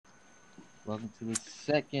Welcome to the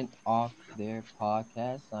second Off Their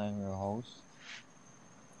podcast. I'm your host,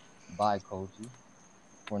 by Koji,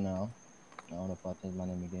 for now. I don't know if I'll change my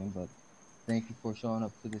name again, but thank you for showing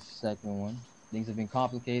up to the second one. Things have been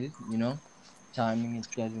complicated, timing and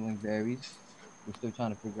scheduling varies. We're still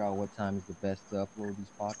trying to figure out what time is the best to upload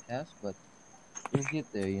these podcasts, but we'll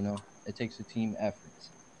get there. It takes a team effort.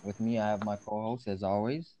 With me, I have my co host, as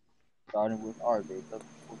always, starting with RJ. Tell the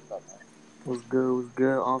people what's up, man. What's good? What's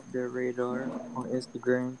good? Off their radar on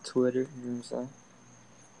Instagram, Twitter. You know what I'm saying?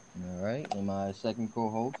 All right. And my second co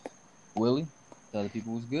host, Willie. Tell the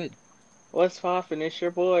people what's good. What's poppin'? It's your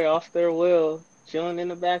boy off their will, chilling in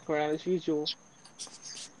the background as usual.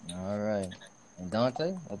 All right. And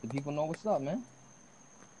Dante, let the people know what's up, man.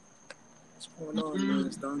 What's going on, man?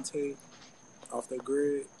 It's Dante off the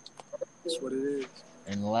grid. That's what it is.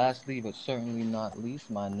 And lastly, but certainly not least,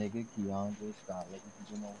 my nigga Keandre Scott. Let the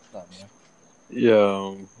people know what's up, man.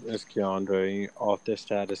 Yo, it's Keandre off the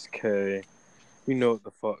status K. You know what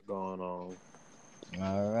the fuck going on.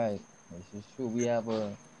 All right. This is true. We have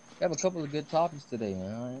a couple of good topics today, man.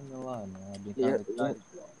 I ain't gonna lie, man. I've been kind of excited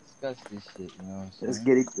to discuss this shit, you know what I'm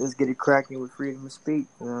saying? Let's get it cracking with freedom of speech.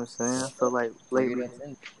 You know what I'm saying? I feel like Figure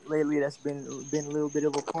lately that's been a little bit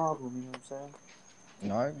of a problem. You know what I'm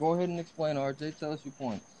saying? All right, go ahead and explain, RJ. Tell us your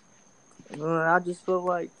points.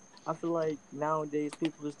 I feel like nowadays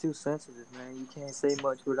people is too sensitive, man. You can't say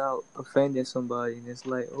much without offending somebody, and it's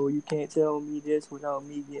like, oh, you can't tell me this without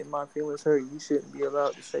me getting my feelings hurt. You shouldn't be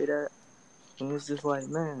allowed to say that. And it's just like,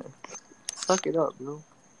 man, suck it up, bro.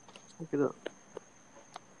 Suck it up.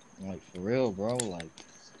 Like, for real, bro. Like,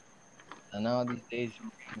 and now these days,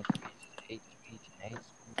 freedom of speech is hate speech and hate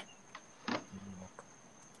speech. You know,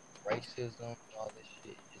 racism and all this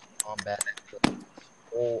shit is combated to this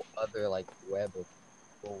whole other, like, web of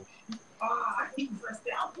bullshit. He pressed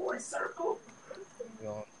down boy circle. You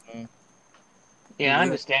know what I'm saying? Yeah, I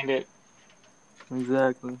understand it.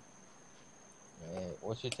 Exactly. Yeah,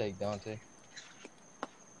 what's your take, Dante?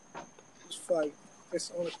 It's like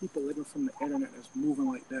it's only people living from the internet that's moving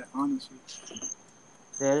like that. Honestly,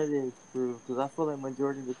 Yeah, that is true. Because I feel like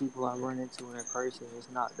majority of the people I run into in person, it's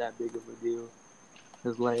not that big of a deal.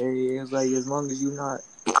 It's like, hey, it's like as long as you're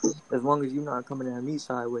not coming at me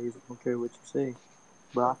sideways, I don't care what you say.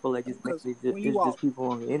 But I feel like it's because mainly when you out, just people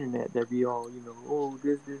on the internet that be all, oh,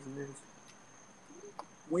 this, and this.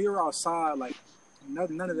 when you're outside, like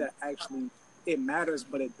none of that actually it matters,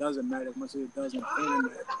 but it doesn't matter as much as it does on the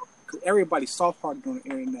internet. Because everybody's soft-hearted on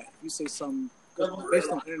the internet. If you say something, because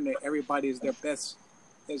based on the internet, everybody is their best.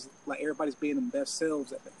 Is like everybody's being their best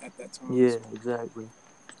selves at that time. Yeah, So exactly.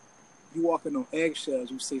 you walking on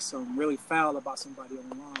eggshells, you say something really foul about somebody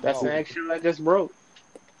online. That's an Bro, action I just broke.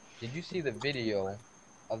 did you see the video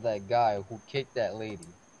of that guy who kicked that lady?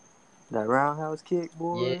 That roundhouse kick, Yeah,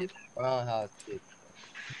 boy. that roundhouse kick.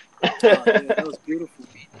 Oh yeah, that was beautiful.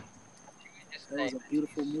 She was just That saying was a that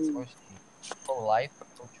beautiful she's move. forcing pro life,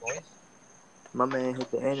 pro choice. My man hit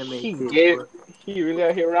the anime he kick, did. boy. He really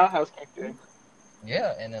out here roundhouse kicked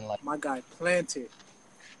Yeah, and then like, My guy planted.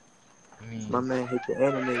 I My mean, man hit the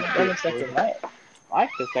anime That kick, looks like boy. a light. I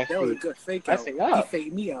like this That was a actually. good fake out. Messing He up.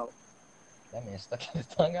 faked me out. that man stuck his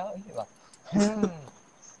tongue out. He's like,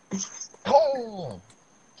 boom,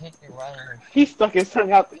 kicked it right in her He shit. stuck his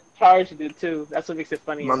tongue out and charged it too. That's what makes it My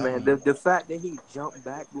funnier. I man, mean, the fact that he jumped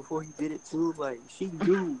back before he did it too, like she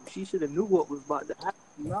should have knew what was about to happen.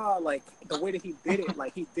 Nah, like the way that he did it,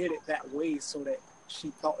 like he did it that way so that she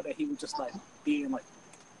thought that he was just like being like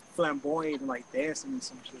flamboyant and like dancing and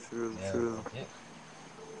some shit. True, yeah, true. legit.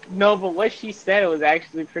 No, but what she said was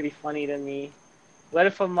actually pretty funny to me. What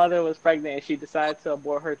if a mother was pregnant and she decided to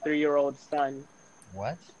abort her 3-year-old son?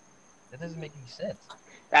 What? That doesn't make any sense.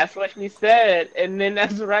 That's what she said, and then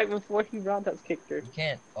that's right before he roundhouse kicked her. You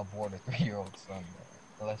can't abort a 3-year-old son, man,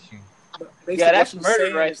 unless you. But Yeah, basically, what that's she's murder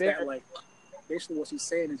saying right is that there. like basically what she's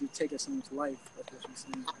saying is you taking someone's life. That's what she's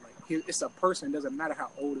saying. Like it's a person. It doesn't matter how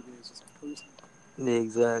old it is. It's a person. Yeah,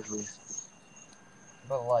 exactly.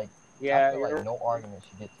 But like, I Yeah, feel like no argument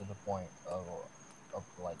should get to the point of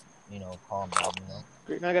like, combat.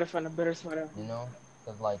 you're not gonna find a better sweater.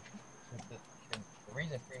 Because like, the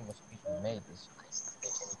reason freedom of speech was made is say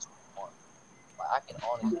anything you want. Like, I can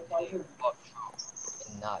honestly say fuck Trump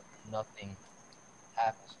and nothing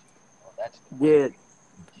happens to you. That's the Yeah, freedom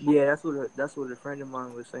of speech. yeah. That's what a friend of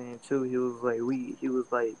mine was saying too. He was like,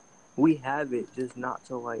 we have it, just not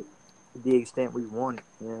to like the extent we want it.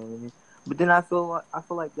 You know what I mean? But then I feel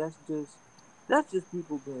like that's just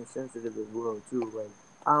people being sensitive as well too. Like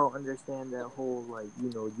I don't understand that whole like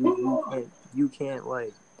you can't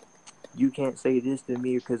like you can't say this to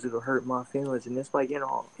me because it'll hurt my feelings. And it's like in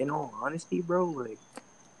all honesty, bro, like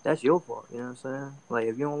that's your fault. You know what I'm saying? Like,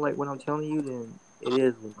 if you don't like what I'm telling you, then it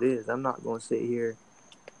is what it is. I'm not gonna sit here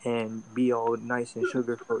and be all nice and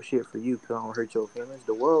sugar for shit for you because I don't hurt your feelings. That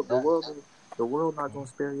The world not gonna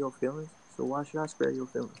spare your feelings. So why should I spare your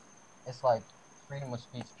feelings? it's like freedom of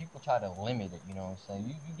speech. People try to limit it. You know what I'm saying?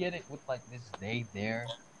 You get it with like this they there,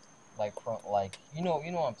 like from like you know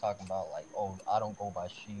what I'm talking about. Like, oh, I don't go by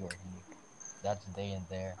she or he. That's they and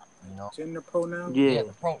there. You know. Gender pronoun. Yeah,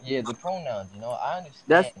 Yeah, the pronouns. You know, I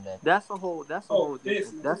that's understand that. that's a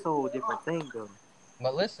whole different thing though.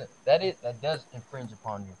 But listen, that does infringe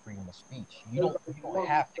upon your freedom of speech. You don't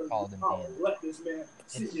have to call them Dan.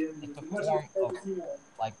 It's a form of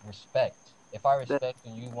like respect. If I That respect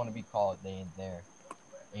and you want to be called they and there,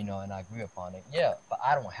 you know, and I agree upon it, yeah, but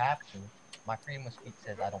I don't have to. My freedom of speech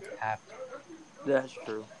says I don't have to. that's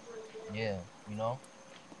true. Yeah, you know,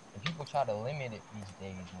 and people try to limit it these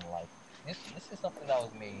days, and like this is something that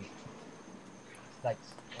was made like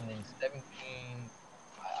in the 17.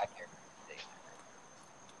 I can't remember the date.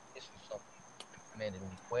 This was something implemented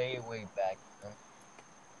way back. You know?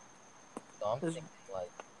 So I'm It's, thinking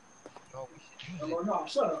like, you know, we should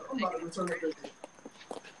use it.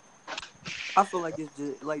 I feel like it's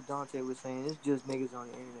just like Dante was saying. It's just niggas on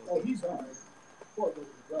the internet being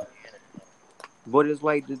But it's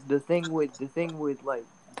like the thing with like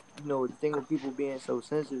the thing with people being so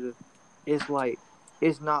sensitive, it's like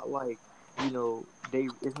it's not like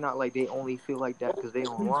it's not like they only feel like that because they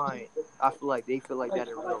online. I feel like they feel like that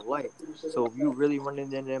in real life. So if you really run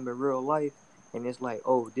into them in real life, and it's like,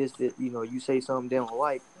 oh, this is, you say something they don't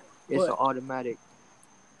like, it's an But automatic.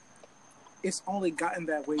 it's only gotten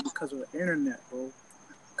that way because of the internet, bro.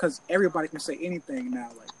 Because everybody can say anything now.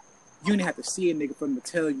 Like, you didn't have to see a nigga for them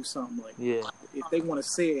to tell you something. Like, Yeah, if they want to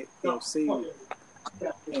say it, they'll say it.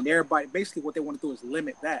 And everybody, basically, what they want to do is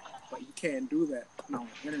limit that. But you can't do that on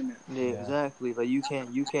the internet. yeah, Yeah. exactly. Like you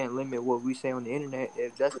can't limit what we say on the internet.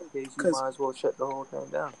 If that's the case, you Because might as well shut the whole thing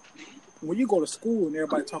down. when you go to school and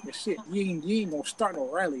everybody talking shit, you ain't gonna start no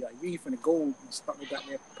rally. Like, you ain't finna go and start no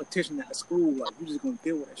goddamn petition at the school. Like, you just gonna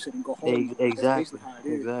deal with that shit and go home. Like, that's Exactly, basically how it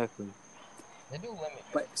is. exactly. They do limit your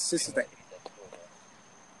But since freedom that, of speech at school, though.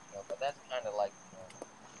 You know, but that's kind of like, you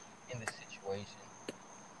know, in the situation,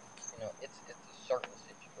 you know, it's a certain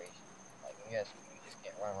situation. Like when you're at school, you just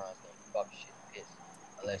can't run around saying fuck shit, piss,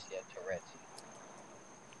 unless you have Tourette's.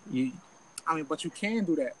 You I mean, but you can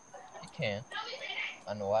do that. You can.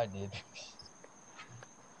 I know I did.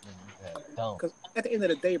 Dumb. Because at the end of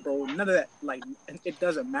the day, bro, none of that, like, it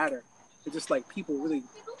doesn't matter. It's just like people really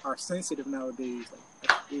are sensitive nowadays.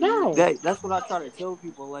 Like, No. that's what I try to tell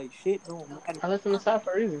people. Like, shit don't matter. I left them aside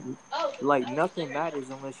for a reason. Like, nothing matters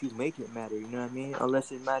unless you make it matter. You know what I mean?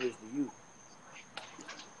 Unless it matters to you.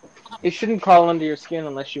 It shouldn't crawl under your skin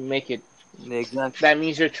unless you make it. Exactly. That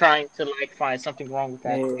means you're trying to like find something wrong with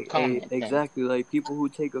that comment. Exactly. Like, people who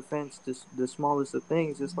take offense to the smallest of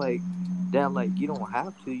things, it's like that. Like, you don't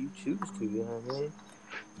have to. You choose to. You know what I mean?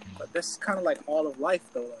 but that's kind of like all of life,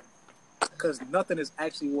 though. Because nothing is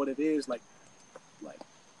actually what it is. Like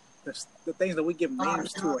the things that we give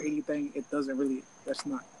names to or anything, it doesn't really. That's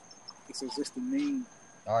not its existing name.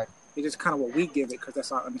 All right, It's just kind of what we give it because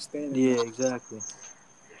that's our understanding. Yeah, exactly.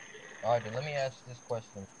 all right. Then let me ask you this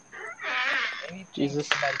question: anything Jesus.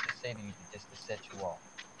 somebody could say to you just to set you off,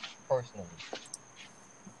 personally?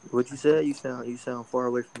 What you said? You sound far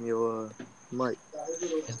away from your mic.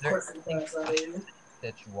 Is there anything somebody could say to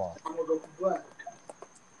set you off?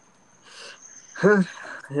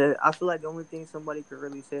 Yeah, I feel like the only thing somebody could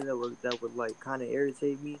really say that would like kind of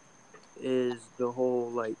irritate me is the whole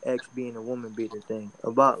like ex being a woman beater thing.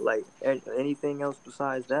 About like anything else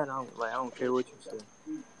besides that, I don't care what you say.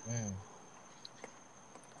 Mm.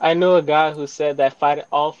 I know a guy who said that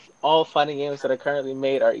all fighting games that are currently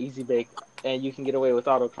made are easy bake, and you can get away with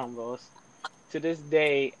auto combos. To this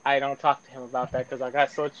day, I don't talk to him about that because I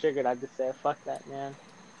got so triggered. I just said, "Fuck that, man."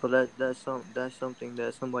 So that's something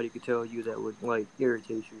that somebody could tell you that would like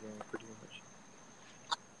irritate you then pretty much.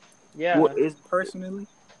 Yeah. What is Personally,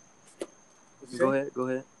 Go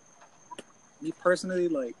ahead. me personally,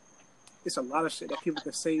 like, it's a lot of shit that people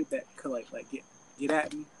can say that could like get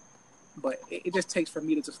at me, but it just takes for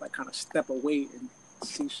me to just like kind of step away and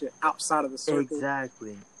see shit outside of the circle.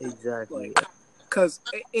 Exactly. Like, because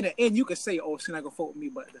in the end, you could say, "Oh, she's not gonna vote with me,"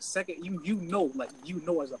 but the second you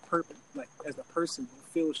know as a person, like as a person, you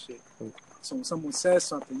feel shit. So when someone says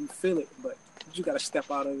something, you feel it, but you gotta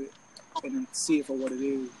step out of it and then see it for what it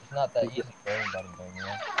is. It's not that easy for everybody, though. You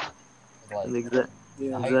know, it's like Exactly.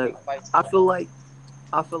 Yeah. how you Exactly. pick fights. I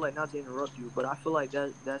feel like not to interrupt you, but I feel like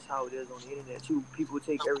that's how it is on the internet too. People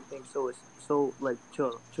take everything so like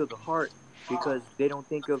to the heart, because they don't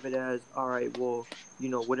think of it as, all right, well,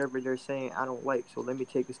 whatever they're saying, I don't like, so let me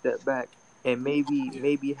take a step back, and Yeah.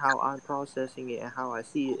 maybe how I'm processing it and how I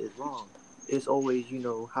see it is wrong. It's always,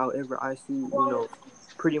 however I see,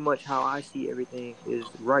 pretty much how I see everything is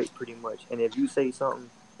right, pretty much. And if you say something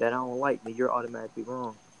that I don't like, then you're automatically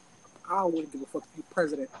wrong. I wouldn't give a fuck if you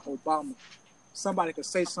President Obama. Somebody could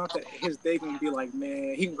say something, his day gonna be like,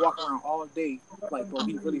 man, he can walk around all day, like, bro,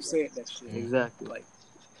 he really said that shit. Mm-hmm. Exactly. Like,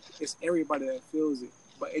 it's everybody that feels it,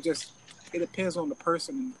 but it depends on the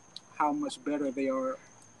person and how much better they are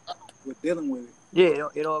with dealing with it. Yeah,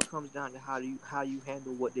 it all comes down to how you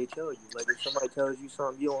handle what they tell you. Like if somebody tells you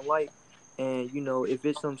something you don't like, and if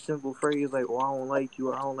it's some simple phrase like, "Oh, I don't like you,"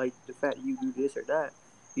 or "I don't like the fact that you do this or that,"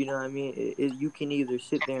 you know what I mean? You can either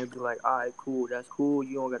sit there and be like, "All right, cool, that's cool.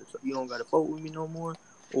 You don't gotta vote with me no more,"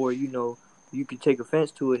 or you can take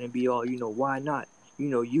offense to it and be all, "Why not?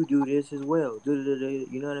 You do this as well." You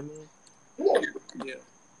know what I mean? Yeah.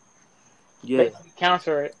 Yeah, Basically,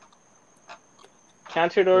 counter it.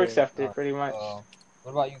 Counter it or yeah. accept All it, pretty right. much.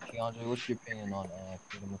 What about you, Keandre? What's your opinion on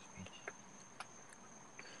freedom of speech?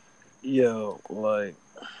 Yo, like,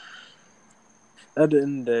 at the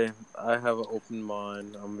end of the day, I have an open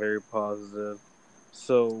mind. I'm very positive.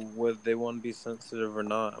 So whether they want to be sensitive or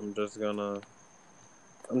not, I'm just gonna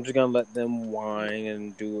let them whine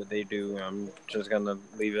and do what they do. I'm just gonna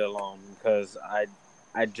leave it alone because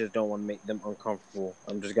I just don't want to make them uncomfortable.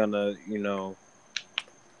 I'm just gonna,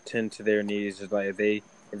 tend to their needs. Just like if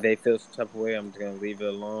they feel some type of way, I'm just gonna leave it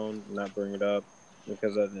alone, not bring it up.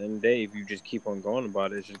 Because at the end of the day, if you just keep on going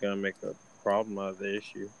about it, it's just gonna make a problem out of the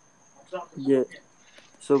issue. Yeah.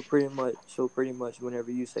 So pretty much,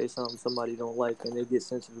 whenever you say something somebody don't like and they get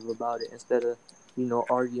sensitive about it, instead of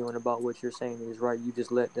arguing about what you're saying is right, you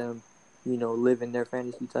just let them, live in their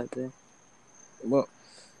fantasy type thing. Well,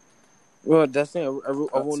 Well, that's the thing.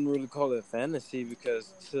 I wouldn't really call it fantasy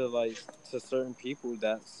because to certain people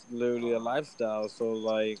that's literally a lifestyle. So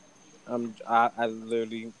I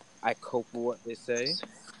literally I cope with what they say,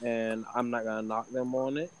 and I'm not gonna knock them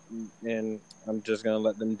on it, and I'm just gonna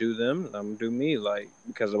let them do them. And I'm gonna do me,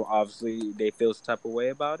 because obviously they feel some type of way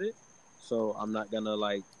about it. So I'm not gonna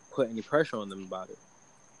put any pressure on them about it.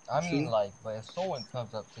 I mean, True. but if someone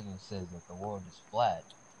comes up to you and says that the world is flat,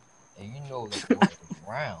 and you know that the world is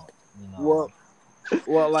round, Well,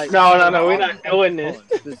 Well, No, no, hold on, no, we're hold not on, doing hold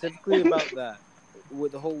this. on. Specifically about that,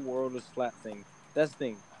 with the whole world is flat thing. That's the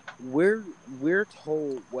thing. We're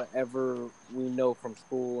told whatever we know from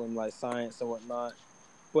school and science and whatnot.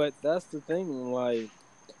 But that's the thing.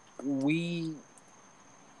 We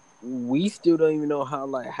we still don't even know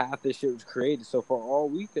how half this shit was created. So for all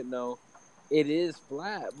we could know, it is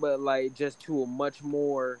flat, but just to a much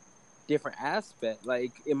more different aspect.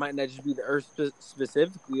 Like it might not just be the Earth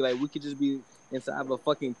specifically. Like we could just be inside of a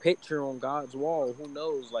fucking picture on God's wall. Who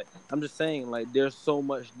knows? Like I'm just saying, there's so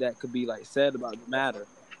much that could be said about the matter.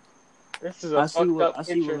 This is a fucked up I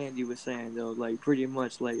see what picture. Andy was saying though. Like pretty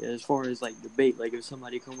much, like as far as like debate, like if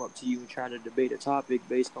somebody come up to you and try to debate a topic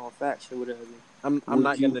based on facts or whatever, I'm would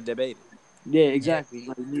not you? gonna debate it. Yeah, yeah, exactly.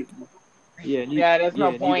 Like, Yeah, there's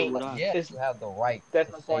no neither point. would like I. yes, It's you have the right That's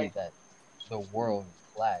to no say point. that the world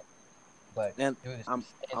is flat, but And through the I'm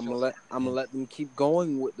substantial gonna evidence, let them keep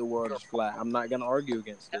going with the world you're is flat. I'm not gonna argue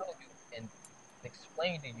against it. tell you and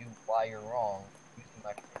explain to you why you're wrong using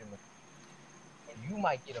my freedom of speech. And you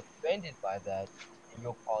might get offended by that and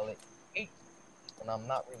you'll call it hate speech. And I'm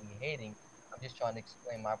not really hating. I'm just trying to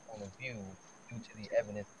explain my point of view due to the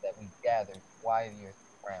evidence that we've gathered why the earth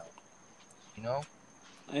is round. You know?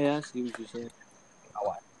 Yeah, I see what you're saying.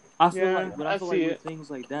 How I Yeah, But I I feel like see with it. things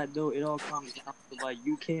like that though, it all comes down to like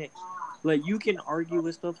you can argue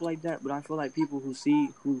with stuff like that, but I feel like people who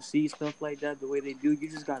see stuff like that the way they do, you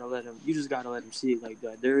just gotta let them see it like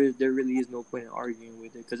that. There really is no point in arguing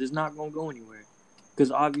with it because it's not gonna go anywhere. Because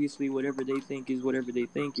obviously, whatever they think is whatever they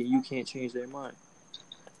think, and you can't change their mind.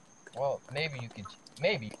 well, maybe you could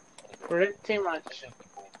maybe Pretty much. some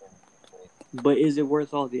people will manipulate. But is it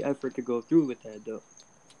worth all the effort to go through with that though?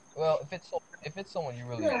 Well, if it's someone you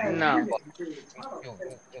really No. fuck, you'll go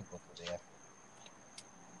through the effort.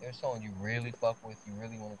 If there's someone you really fuck with, you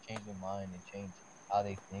really want to change their mind and change how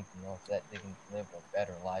they think, so that they can live a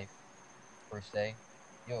better life per se.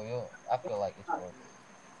 I feel like it's worth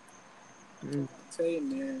Mm. I tell you,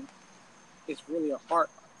 man, it's really an art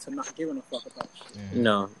to not giving a fuck about it. shit.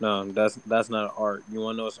 No, no, that's not an art. You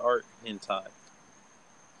wanna know what's art? Hentai.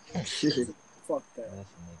 Fuck that. Listen,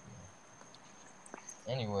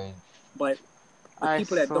 nigga. Anyways, But the I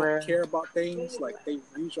people that don't swear. care about things, like they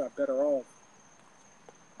usually are better off.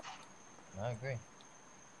 I agree.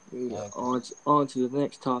 Yeah. Okay. On to the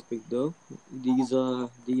next topic though. These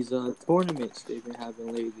tournaments they've been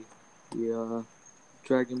having lately. The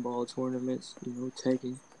Dragon Ball tournaments,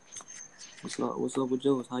 Tekken. What's up with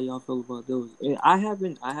those? How y'all feel about those? And I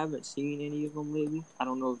haven't seen any of them lately. I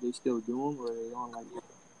don't know if they still do them or they on like.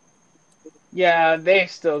 Yeah, they're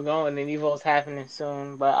still going, and Evo's happening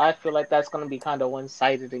soon. But I feel like that's going to be kind of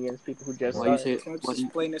one-sided against people who just Why you Right. started. say? Can I just Why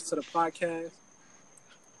you, explain this to the podcast?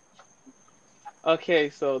 Okay,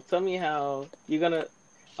 so tell me how you're gonna.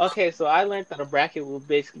 Okay, so I learned that a bracket will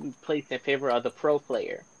basically be placed in favor of the pro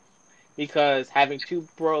player because having two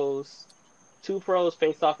pros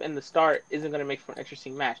face off in the start isn't gonna make for an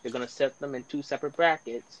interesting match. They're gonna set them in two separate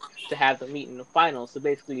brackets to have them meet in the finals. So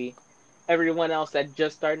basically, everyone else that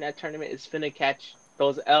just started that tournament is finna catch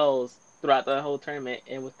those L's throughout the whole tournament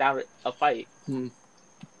and without a fight hmm.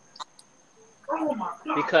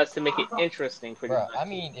 because to make it interesting, pretty Bro, much. I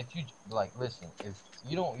mean, if you like, listen, if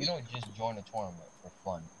you don't just join a tournament for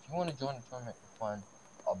fun. If you want to join a tournament for fun,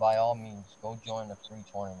 by all means, go join a free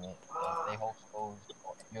tournament. They host those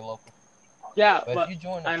at your local. Yeah, But if but you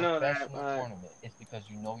join a I know that. professional tournament, it's because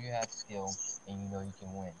you know you have skill and you know you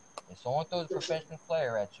can win. If someone throws a professional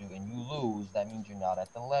player at you and you lose, that means you're not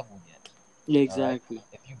at the level yet. All right. Exactly.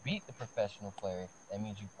 If you beat the professional player, that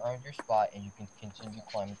means you've earned your spot and you can continue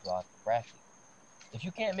climbing throughout the bracket. If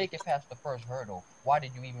you can't make it past the first hurdle, why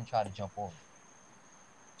did you even try to jump over it?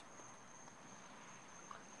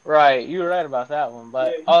 Right, you're right about that one.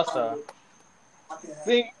 But also,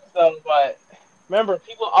 thing is though, but remember,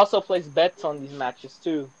 people also place bets on these matches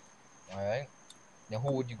too. All right. Now,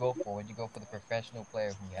 who would you go for? Would you go for the professional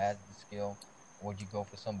player who has the skill, or would you go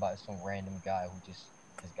for some random guy who just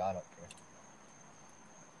got up there?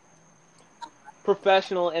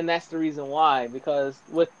 Professional, and that's the reason why. Because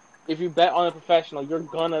if you bet on a professional, you're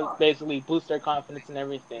gonna basically boost their confidence and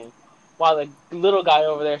everything. While the little guy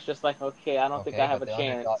over there is just like, okay, I don't think I Okay, have but a the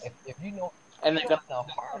underdog. chance, If you know, and you they're know gonna in the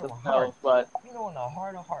heart of themselves. hearts, But you know in the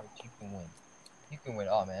heart of hearts, you can win. You can win.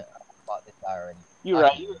 Oh man, I bought this guy already. you're I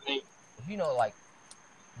right. can You're win. right. If you know, like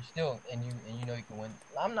you still and you know you can win.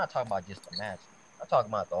 I'm not talking about just a match. I'm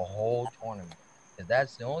talking about the whole tournament. Cause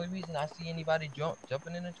that's the only reason I see anybody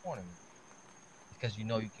jumping in a tournament. Because you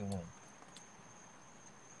know you can win.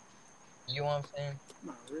 You know what I'm saying?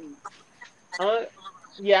 Not really. Uh,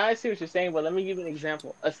 yeah, I see what you're saying, but let me give you an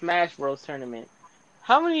example. A Smash Bros. Tournament.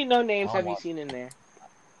 How many no I names don't have you watch. seen in there?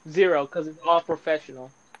 Zero, because it's all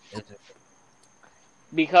professional. Is it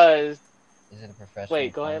Because is it a professional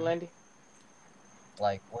wait, go ahead, tournament? Lindy.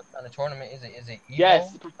 Like what kind of tournament is it? Is it Evo?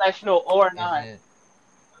 Yes, professional or Is not. it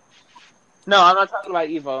No, I'm not talking about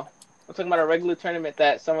Evo. I'm talking about a regular tournament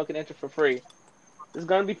that someone can enter for free. There's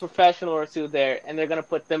gonna be professional or two there, and they're gonna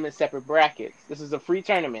put them in separate brackets. This is a free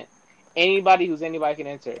tournament. Anybody can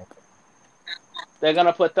enter. They're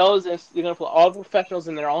gonna put those in. You're gonna put all the professionals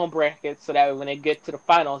in their own brackets, so that when they get to the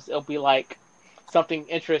finals, it'll be like something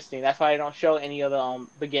interesting. That's why I don't show any of the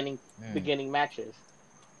mm, beginning matches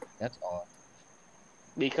that's all.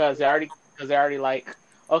 because they're already like,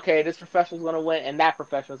 okay, this professional's gonna win and that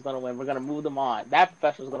professional's gonna win. We're gonna move them on. That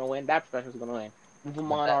professional's gonna win. That professional's gonna win. Move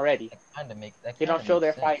them But on already. that They kind don't of show makes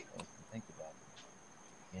their sense fight. though, if you think about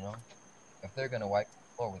it. You know, if they're gonna wipe the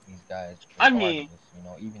floor with these guys, I mean, regardless,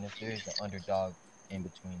 even if there is an underdog in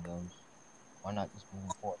between those, why not just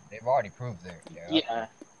move forward? They've already proved they're up there. yeah,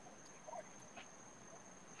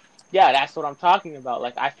 yeah, that's what I'm talking about.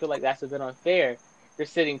 Like, I feel like that's a bit unfair. You're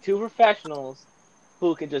sitting two professionals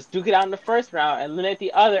who can just duke it out in the first round and eliminate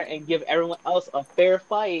the other and give everyone else a fair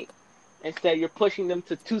fight. Instead, you're pushing them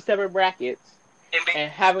to two separate brackets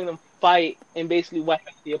and having them fight and basically wipe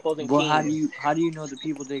out the opposing Well, teams. how do you know the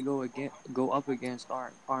people they go up against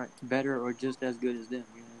aren't better or just as good as them?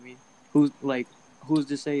 You know what I mean? Who's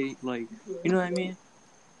to say you know what I mean?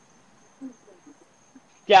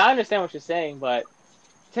 Yeah, I understand what you're saying, but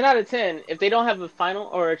 10 out of 10, if they don't have a final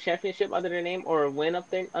or a championship under their name or a win up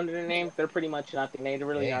there under their name, they're pretty much nothing. They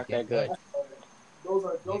really Hey, aren't get that good, good.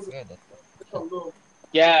 get good.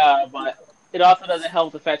 Yeah, but it also doesn't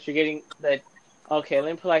help the fact you're getting that. Okay,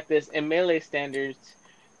 let me put it like this: in melee standards,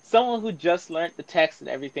 someone who just learned the text and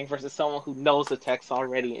everything versus someone who knows the text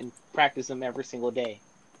already and practice them every single day.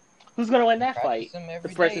 Who's gonna win You that practice fight? them The every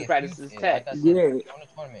person day. who If you, practices like I text. said, if Yeah, you join a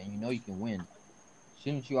tournament and you know you can win,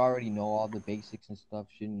 shouldn't you already know all the basics and stuff?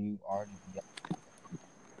 Shouldn't you already be?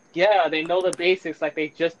 Yeah, they know the basics. Like they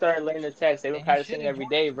just started learning the text. They've been Then you practicing it shouldn't every join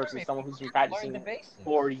day the versus tournament someone if who's you been learn practicing the it basics.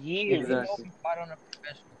 for If you know years. if you fight on a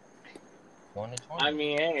professional, join the I tournament.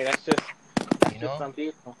 mean, hey, You that's just know, some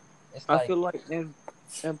people. it's I like feel like and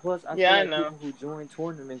And plus, I Yeah, feel I like know. people who join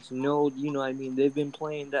tournaments know, you know what I mean, they've been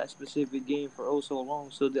playing that specific game for oh so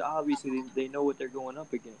long, so obviously they know what they're going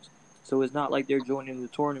up against. So it's not like they're joining the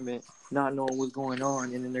tournament not knowing what's going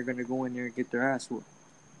on, and then they're going to go in there and get their ass whooped.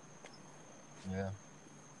 Yeah.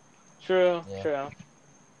 True, Yeah. true.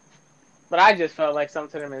 But I just felt like some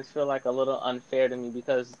tournaments feel like a little unfair to me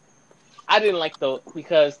because I didn't like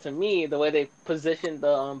because to me the way they positioned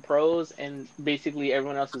the pros and basically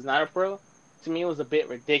everyone else who's not a pro, to me it was a bit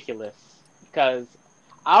ridiculous because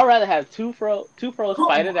I'd rather have two pros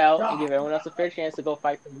fight it out and give everyone else a fair chance to go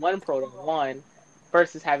fight the one pro to one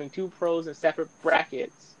versus having two pros in separate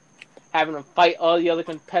brackets, having them fight all the other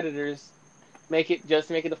competitors, make it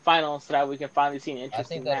the final so that we can finally see an I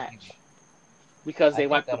interesting think that'll be. match because I they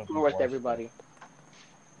think wiped the that'll be floor with worse. everybody.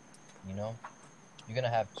 You know, you're gonna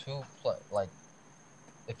have like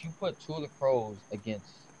if you put two of the pros against.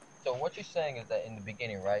 So what you're saying is that in the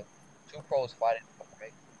beginning, right? Two pros fight it out,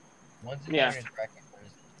 right? One's in the Yeah. winners bracket,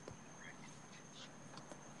 one's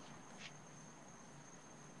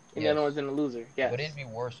And the other one's in the loser. Yes. But it'd be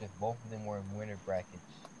worse if both of them were in winner brackets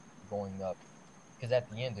going up, because at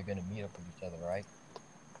the end they're gonna meet up with each other, right?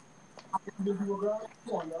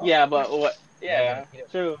 Yeah, but what? They're Yeah, gonna meet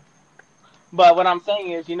up. true. But what I'm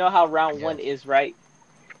saying is, you know how round Yeah. one is, right?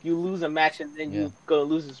 You lose a match and then Yeah. you go to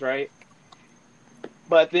losers, right?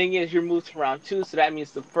 But the thing is, you're moved to round two, so that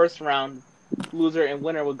means the first round loser and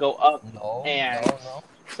winner would go up, No.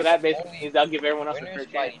 so that basically means they'll give everyone else a fair Winners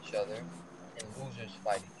chance. fight each other, and losers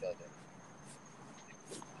fight each other.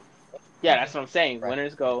 Yeah, that's what I'm saying. Right.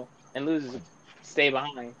 Winners go and losers stay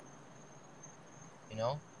behind. You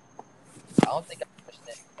know, I don't think I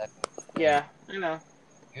understand exactly what you're saying. Yeah, I know.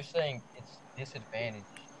 You're saying it's disadvantage.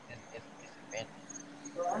 It's disadvantage.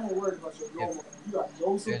 Bro, I ain't worried about your normal. You got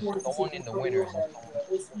no There's support. someone in the winners and someone.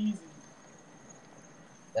 It's easy.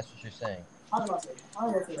 That's what you're saying. How do I say? I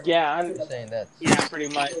don't say that. Yeah, You're saying that. yeah, pretty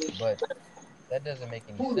much. But that doesn't make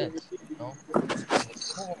any sense. You know,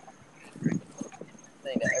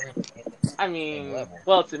 saying that everybody is at the I same mean, level.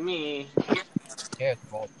 well, to me, Cares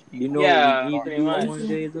about You know Yeah, what we need to pretty do much. one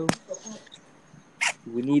day, though?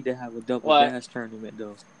 We need to have a double What? dash tournament,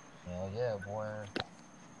 though. Hell yeah, boy.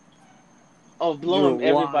 Oh, blowing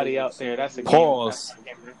You're everybody wild, out there. That's a game. Pause.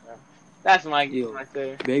 That's my game Yo. right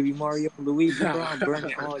there. Baby Mario and Luigi, bro, I'm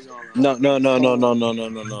burning all y'all out.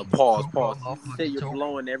 No. Pause. Bro, You say you're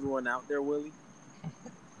blowing everyone out there, Willie?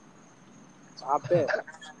 I bet.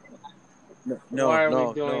 Why are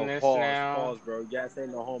we doing this pause, now? Pause, bro. Gas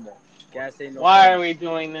ain't no homo. Gas ain't no Why homo. are we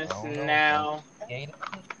doing this I don't know, now? Gay.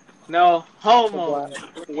 No homo.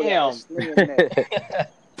 With Damn. a sling neck.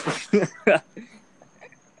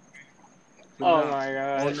 Oh Nah, my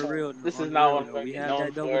god. On the real, This on is the not real, what though, we're we getting have known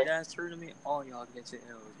that double for. dash tournament. All y'all get to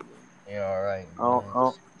L's, bro. Yeah, all right. I don't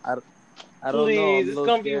know. I'm Please, a it's little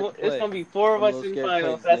gonna be scared to it's play. gonna be four of I'm a us little in scared to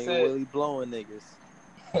finals. play. That's Nigga it. Willie blowing niggas.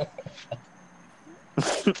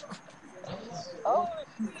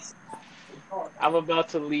 I'm about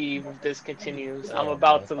to leave if this continues. I'm Yeah,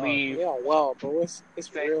 about boy, to fuck. leave. Yeah, well, bro, it's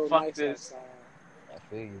Say, real fuck nice this. outside. I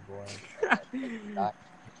feel you, boy.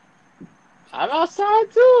 I'm outside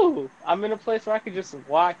too. I'm in a place where I can just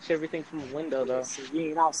watch everything from a window though. See, you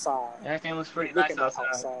ain't outside. Everything looks pretty You're nice looking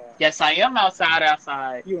outside. Yes, I am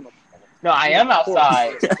outside. You in a No, I am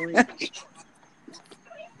outside.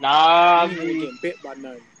 Nah, You ain't getting bit by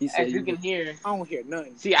nothing. He said as you can hear. I don't hear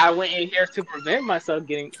nothing. See, I went in here to prevent myself from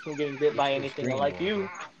getting bit by anything. Screen Like door. you,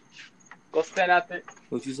 go stand out there.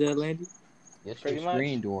 What you said, Landy? Get Pretty your much.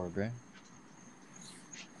 screen door, bro.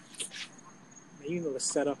 Man, you know the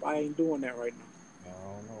setup. I ain't doing that right now. I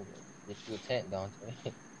don't know, but get you a tent, Dante.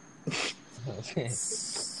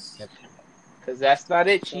 Cause that's not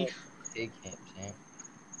it, Chief. Big camp, champ.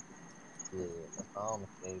 Yeah, that's all I'm gonna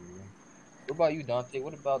say, man. What about you, Dante?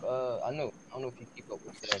 What about I don't know if you keep up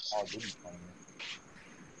with Call of Duty tournament.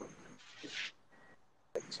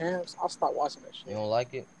 Like, champs, I'll stop watching that shit. You don't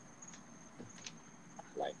like it?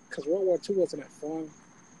 Like, cause World War II wasn't that fun.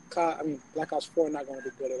 I mean, Black Ops 4 not gonna be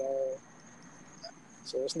good at all.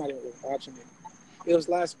 So it's not even worth watching it. It was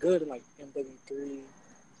last good in like MW3,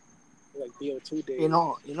 like BO2 days. In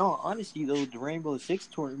all honesty, though, the Rainbow Six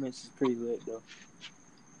tournaments is pretty lit, though.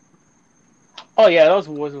 Oh yeah, those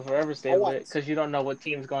wars will forever stay I lit watch- because you don't know what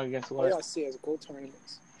team's going against I what. watch CSGO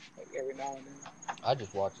tournaments like every now and then. I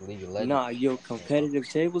just watch League of Legends. Nah, yo, competitive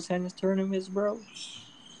table tennis tournaments, bro.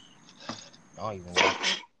 I don't even watch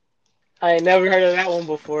it. I ain't never heard of that one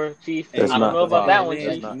before, Chief. Hey, I It's don't not know about the that vibe. one,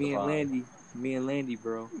 That's Chief. not the vibe. Me and Landy,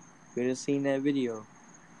 bro. You done seen that video?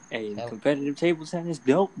 Hey, Hell. competitive table tennis,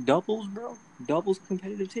 doubles, bro. Doubles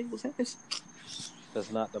competitive table tennis.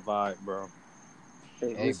 That's not the vibe, bro.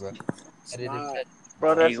 Hey, bro. It's Competitive not. tennis,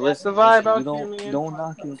 Bro, Hey, that's the listen, vibe you out here, man. don't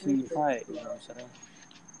knock it until you try it. You know what I'm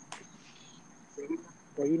saying?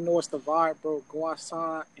 Bro, you know what's the vibe, bro? Go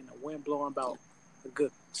outside and the wind blowing about a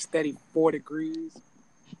good steady 4 degrees.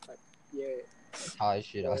 Like, yeah. Hot as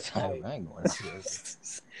shit outside. I ain't going out there.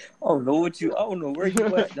 I don't know where you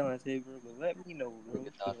at, Dante, bro, but let me know, bro.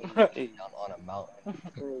 Hey. Down on a mountain.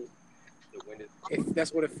 Bro, The wind is if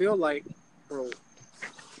that's what it feel like, bro,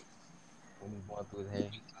 going through his hair.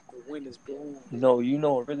 the wind is blowing. No, you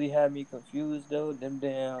know what really had me confused though? Them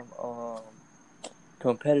damn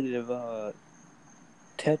competitive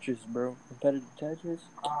Tetris, bro. Competitive Tetris.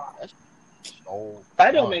 That's so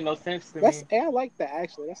That don't fun. make no sense to That's me. I like that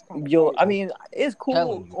actually. That's kind of Yo, I mean, it's cool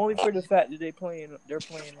Telling you, only bro. for the fact that they're playing on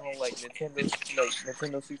like Nintendo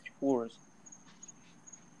 64s.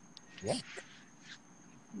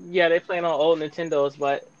 Yeah, they playing on old Nintendos,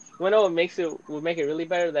 but what would make it really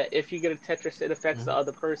better that if you get a Tetris, it affects the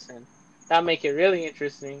other person. That make it really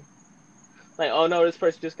interesting. Like, oh no, this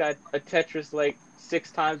person just got a Tetris like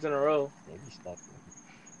 6 times in a row. They be stacking.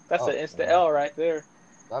 That's an insta L right there.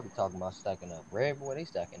 I be talking about stacking up bread, boy. They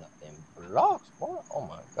stacking up them blocks, boy. Oh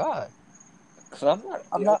my god. Cause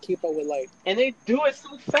I'm not keep up with like. And they do it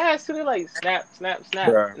so fast, so they're like snap, snap, snap,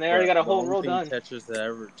 Bruh, and they already got a whole the row only done. thing Tetris that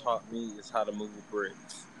ever taught me is how to move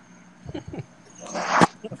bricks.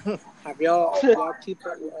 Have y'all keep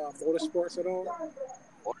up with motorsports at all?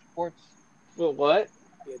 Motorsports? Well, what?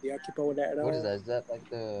 Yeah, do y'all keep up with that at all? What is that? Is that like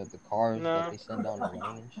the cars No. that they send down the lane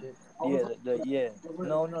and shit? Yeah.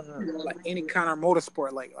 No. Like any kind of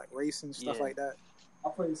motorsport, like racing stuff Yeah. like that.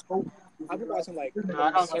 I've been watching like. No,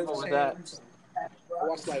 I don't keep up with that. I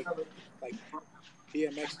watch like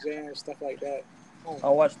BMX Jam stuff like that. I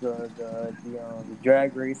watched the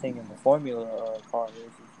drag racing and the Formula car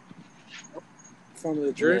races.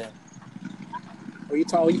 Formula Drift. Yeah. Oh, you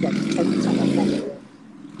talking about Formula?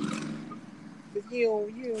 You.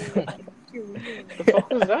 The fuck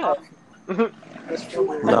was that? That's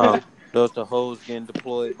Formula. No, those the hoes getting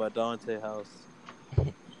deployed by Dante House.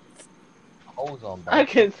 Hose on I back.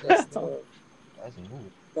 can That's tell.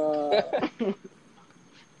 new.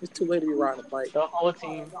 It's too late to be riding a bike. The whole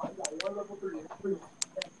team.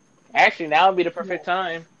 Actually, now would be the perfect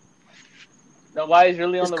time. Nobody's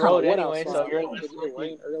really on the road anyway, so you're. It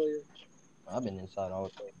rained earlier. I've been inside all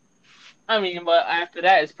day. I mean, but after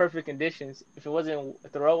that, it's perfect conditions. If the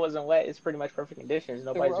road wasn't wet, it's pretty much perfect conditions.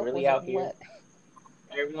 Nobody's really out here. Wet.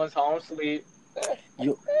 Everyone's home asleep.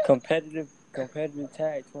 Yo, competitive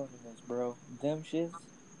tag tournaments, bro. Them shits.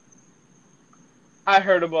 I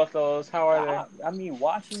heard about those. How are they? I mean,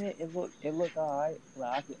 watching it looked alright.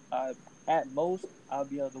 Like at most I'll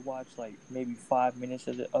be able to watch like maybe 5 minutes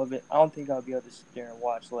of it. I don't think I'll be able to sit there and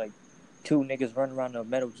watch like two niggas run around a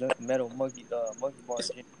metal monkey bar.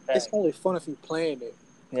 It's only fun if you're playing it.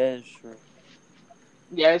 Yeah, it's true.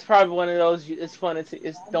 Yeah, it's probably one of those. It's fun. It's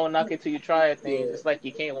don't knock it till you try it things. Yeah. It's like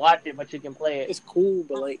you can't watch it, but you can play it. It's cool,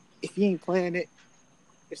 but like if you ain't playing it,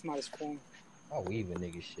 it's not as fun. Oh, we even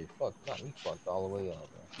nigga shit. Fuck, not me fucked all the way up, man.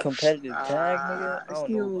 Competitive tag, nigga. I don't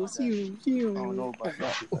know about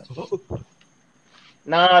that. I don't know about that.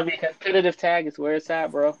 Nah, because competitive tag is where it's at,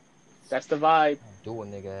 bro. That's the vibe. Do a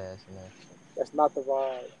nigga ass and that shit. That's not the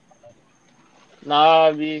vibe.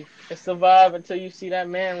 Nah, B. It's the vibe until you see that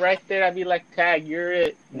man right there. I'd be like, tag, you're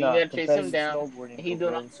it. You gotta chase him down. He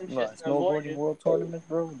doing all some shit to avoid Snowboarding you. world tournaments,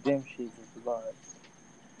 bro. Them shit is the vibe.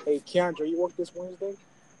 Hey, Keandre, you work this Wednesday?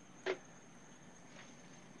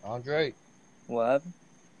 Andre. What happened?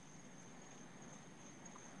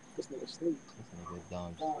 This nigga sleep. This nigga's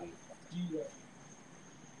dumb sleep.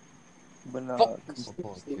 But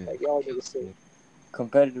Sleep like y'all niggas sleep.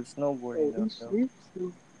 competitive Oh, snowboarding, he though. sleep.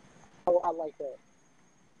 Oh, I like that.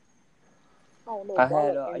 I don't know.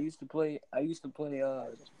 I used to play. You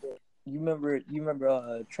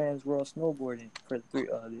remember Trans World Snowboarding for the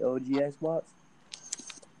OG Xbox?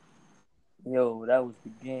 Yo, that was the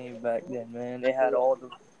game back then, man. They had all the.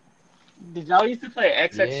 Did y'all used to play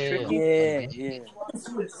XX Tricky Yeah.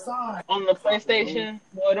 on the PlayStation?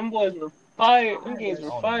 Boy, them boys were fired. Them games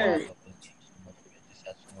were fired.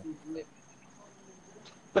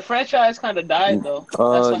 The franchise kind of died, though. That's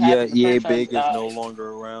what happened. The EA franchise Big is died. no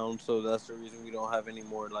longer around, so that's the reason we don't have any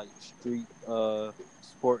more like street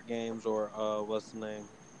sport games or what's the name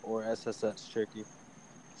or SSX Tricky.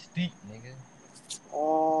 Steep, nigga.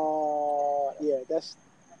 Yeah,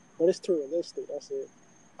 but it's too realistic. That's it.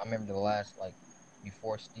 I remember the last, like,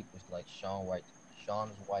 before Steep was like Sean's White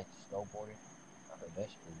snowboarding. I heard that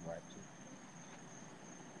shit was right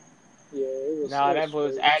too. Yeah, it was. Nah, it that boy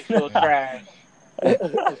was straight. actual trash.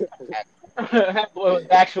 That boy was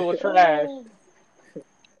actual trash.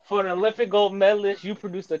 For an Olympic gold medalist, you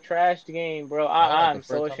produced a trash game, bro. That was like the I'm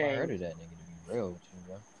so first time I heard ashamed. of that nigga. To be real with you,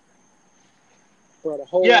 bro. Bro,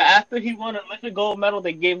 the Yeah, whole after he won an Olympic gold medal,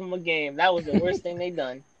 they gave him a game. That was the worst thing they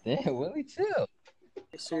done. Damn, Willie, chill.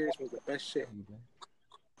 series was the best shit.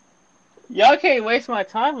 Y'all can't waste my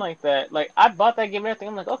time like that. Like, I bought that game and everything.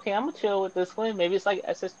 I'm like, okay, I'm gonna chill with this one. Maybe it's like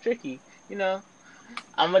SS Tricky, you know?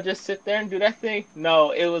 I'm gonna just sit there and do that thing.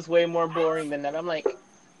 No, it was way more boring than that. I'm like,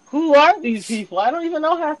 who are these people? I don't even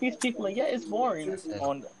know half these people, and yet it's boring.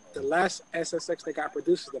 On The last SSX they got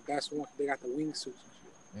produced is the best one. They got the wingsuits.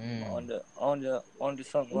 on the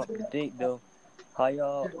something up to date though. How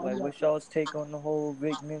y'all like? What's y'all's take on the whole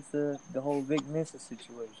Vic Mensa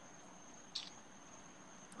situation?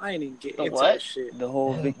 I ain't even get The into what? that shit. The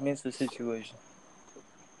whole Vic Mensa situation.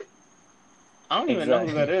 I don't even know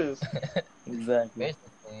who that is. Exactly.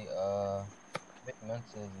 Basically, Vic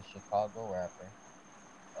Mensa is a Chicago rapper.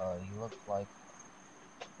 He looks like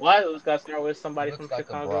Why those guys start with somebody he from looks like a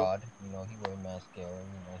Chicago? broad. You know, he wears mascara. You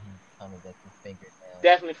know, he kind of got the fingernails.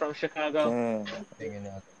 Definitely from Chicago. Damn. Fingernails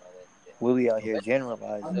and all that shit. Willie out So here basically,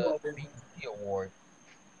 generalizing. the BET Award,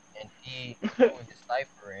 and he doing the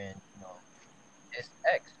cipher and it's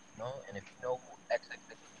X. And if you know who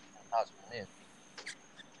XXX is,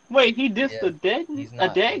 Wait, he dissed yeah, a he's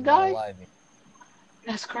dead not guy? alive anymore.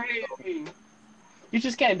 That's crazy. You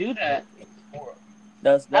just can't do that.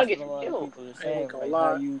 That's I'll what get a lot killed. of people are I ain't saying. gonna Like lie.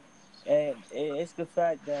 how you, and it's the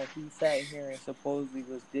fact that he sat here and supposedly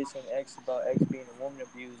was dissing X about X being a woman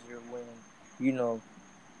abuser when,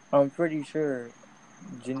 I'm pretty sure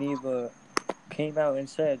Geneva came out and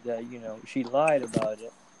said that, she lied about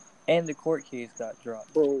it and the court case got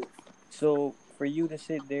dropped. Bro, So for you to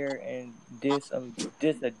sit there and diss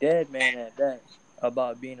a dead man at that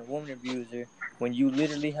about being a woman abuser when you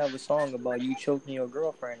literally have a song about you choking your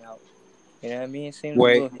girlfriend out. You know what I mean? It seems a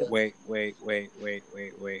Wait.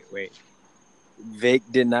 Vic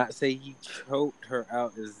did not say he choked her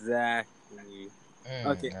out exactly.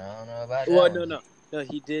 Okay. I don't know about Well, that. no,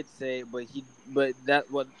 he did say, but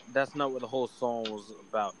that's not what the whole song was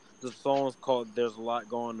about. The song's called "There's a Lot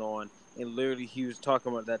Going On," and literally he was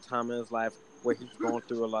talking about that time in his life where he's going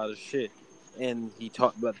through a lot of shit, and he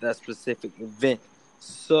talked about that specific event.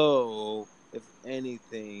 So, if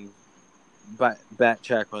anything,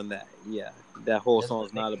 backtrack on that. Yeah, that whole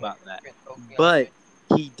song's not about that. But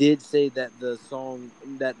he did say that the song,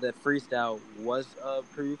 that the freestyle was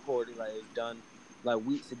pre-recorded, like it was done like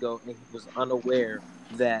weeks ago, and he was unaware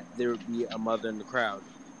that there would be a mother in the crowd.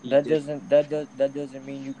 That doesn't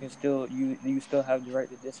mean you can still you still have the right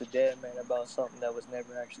to diss a dead man about something that was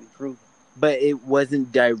never actually proven. But it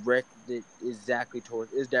wasn't directed exactly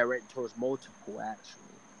towards. It's directed towards multiple, actually.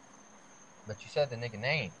 But you said the nigga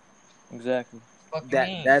name. Exactly. Fuck you That's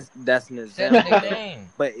mean? an You said the example. nigga name.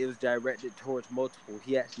 But it was directed towards multiple.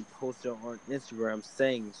 He actually posted on Instagram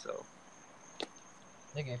saying so.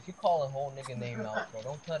 Nigga, if you call a whole nigga name out, bro,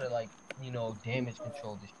 don't try to damage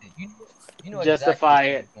control this shit. You know Justify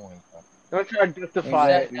exactly it. where you're going, bro. Don't try to You justify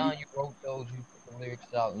sat it. down, you wrote those, you put the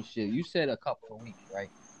lyrics out and shit. You said a couple of weeks, right?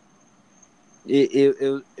 It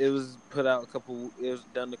was put out it was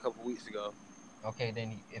done a couple weeks ago. Okay,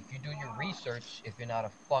 then if you do your research, if you're not a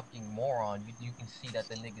fucking moron, you can see that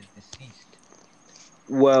the nigga's deceased.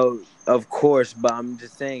 Well, of course, but I'm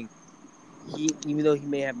just saying, even though he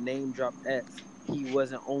may have name dropped X, he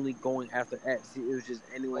wasn't only going after X. It was just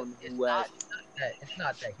anyone who has. It's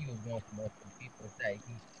not that he was going for multiple people. It's that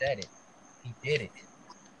he said it. He did it.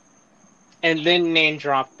 And then name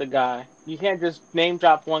drop the guy. You can't just name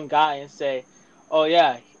drop one guy and say, "Oh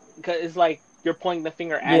yeah," because it's like you're pointing the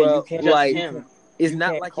finger at Well, just like him. it's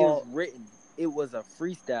not like it was written. It was a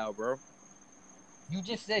freestyle, bro. You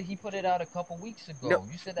just said he put it out a couple weeks ago. No,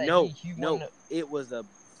 you said that he no. It was a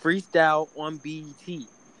freestyle on BET.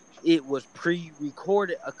 It was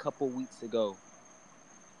pre-recorded a couple weeks ago.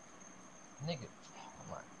 Nigga,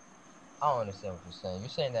 come on. I don't understand what you're saying. You're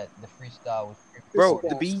saying that the freestyle was Bro,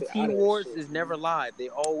 the BET Awards is never live. They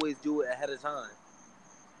always do it ahead of time.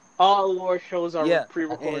 All award shows are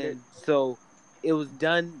pre-recorded. And so it was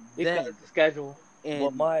done because then. of the schedule.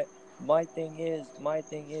 And well, my thing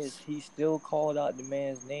is, he still called out the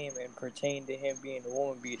man's name and pertained to him being a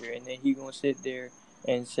woman beater, and then he gonna sit there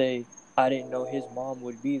and say, "I didn't know his mom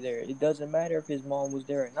would be there." It doesn't matter if his mom was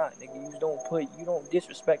there or not, nigga. You don't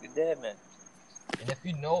disrespect the dead man. And if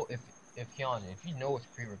you know, if you know it's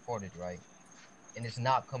pre-recorded, right, and it's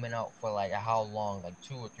not coming out for like how long, like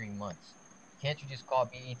 2 or 3 months, can't you just call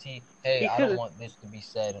BET? Hey, I don't want this to be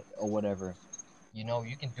said or whatever. You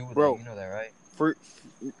can do that. You know that, right?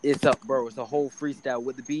 It's a whole freestyle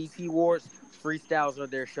with the BET Awards. Freestyles are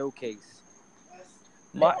their showcase.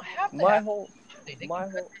 My whole They my can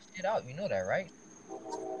cut whole that shit out. You know that, right?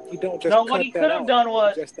 You don't just No, what cut he that could have out. done You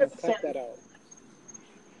was just don't cut that out.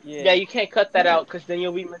 yeah, yeah you can't cut that out because then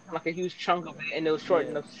you'll be missing like a huge chunk of it, and it'll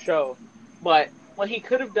shorten yeah the show. But what he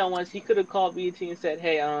could have done was he could have called BT and said,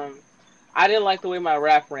 "Hey, I didn't like the way my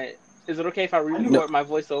rap went. Is it okay if I No, re-record my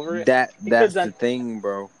voice over it?" He could have that's the done. thing,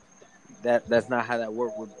 bro. That's not how that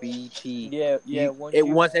worked with BT. yeah. It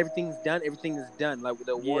once everything's done, everything is done. Like with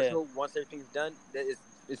the award Yeah, show, once everything's done, it's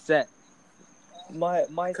set. my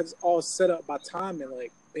Because it's all set up by timing.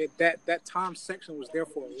 Like that time section was there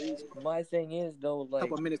for a reason. my thing is though, A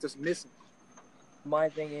couple like of minutes that's missing. my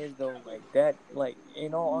thing is though, like that, like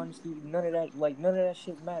in all honesty, none of that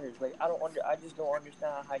shit matters. Like I just don't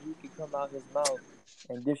understand how he could come out his mouth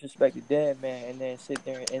and disrespect the dead man, and then sit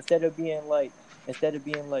there instead of being like,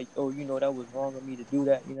 oh, you know, that was wrong of me to do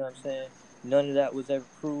that. You know what I'm saying? None of that was ever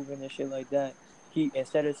proven and shit like that. He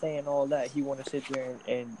instead of saying all that, he want to sit there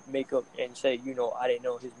and make up and say, you know, I didn't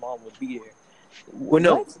know his mom would be there. Well,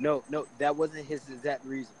 What? no, that wasn't his exact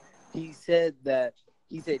reason. He said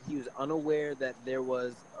he was unaware that there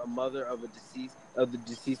was a mother of the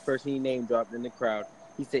deceased person he name dropped in the crowd.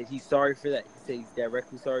 He said he's sorry for that. He said he's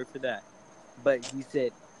directly sorry for that. But he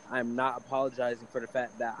said I'm not apologizing for the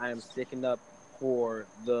fact that I am sticking up for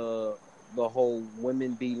the whole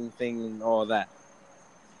women beating thing and all that.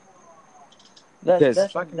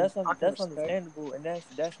 Because I can That's respect. understandable, and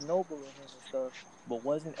that's noble of him and stuff. But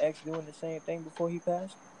wasn't X doing the same thing before he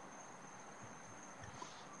passed?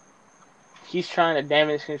 He's trying to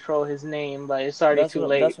damage control his name, but it's already too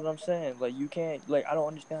late. That's what I'm saying. Like you can't like I don't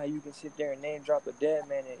understand how you can sit there and name drop a dead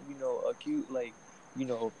man and accuse you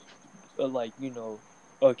know like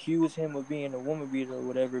accuse him of being a woman beater or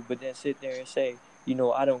whatever, but then sit there and say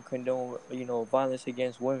I don't condone violence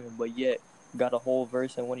against women, but yet got a whole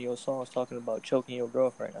verse in one of your songs talking about choking your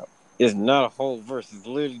girlfriend out. it's not a whole verse. It's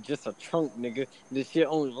literally just a chunk, nigga. This shit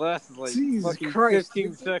only lasts like Jesus fucking Christ,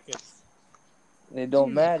 15 nigga. seconds. It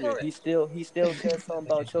don't Jesus matter. Christ. He still said something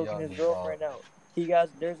about choking Y'all his get wild. girlfriend out.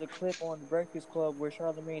 There's a clip on the Breakfast Club where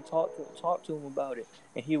Charlamagne talked to him about it,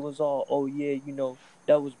 and he was all, "Oh yeah,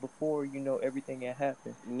 that was before everything had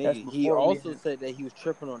happened. That's Nigga, he before we also had." said that he was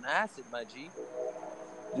tripping on acid, my G.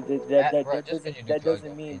 Bro, just because you do That drugs doesn't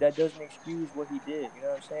don't mean mean that doesn't excuse what he did. You know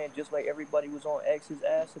what I'm saying? Just like everybody was on X's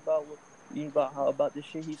ass about about the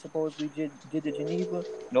shit he supposedly did to Geneva.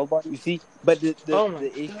 Nobody. You see, but Oh my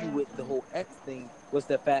the issue god. with the whole X thing was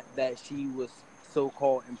the fact that she was so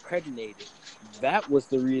called impregnated. That was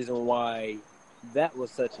the reason why that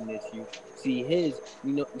was such an issue. See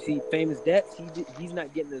Famous Dex, he's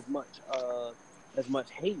not getting as much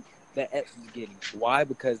hate that X was getting. Why?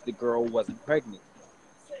 Because the girl wasn't pregnant.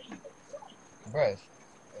 bruh,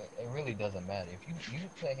 it really doesn't matter. If you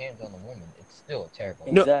put hands on a woman, it's still a terrible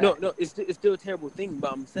thing. Exactly. No. It's still a terrible thing.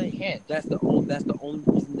 But I'm You saying can't. that's the only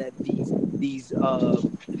reason that these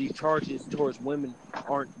charges towards women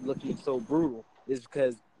aren't looking so brutal is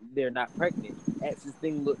because they're not pregnant. X's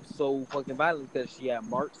thing looked so fucking violent because she had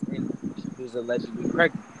marks and she was allegedly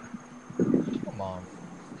pregnant. Come on.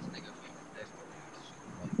 This nigga Famous Dex don't give a shit,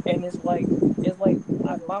 man. And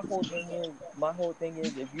my whole thing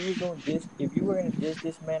is if you were gonna diss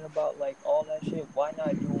this man about like all that shit, why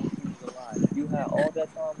not do it when he was alive? You had all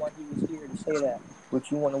that time while he was here to say that,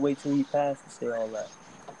 but you want to wait till he passed to say all that.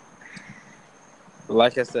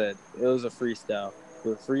 Like I said, it was a freestyle.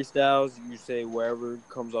 With freestyles, you say wherever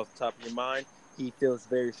comes off the top of your mind. He feels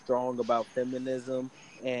very strong about feminism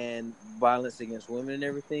and violence against women and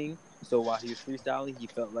everything. So while he was freestyling, he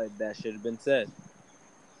felt like that should have been said.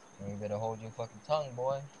 You better hold your fucking tongue,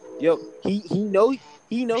 boy. Yo, he know he's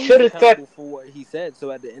Should have said. accountable for what he said.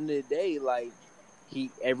 So at the end of the day, like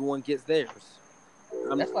everyone gets theirs.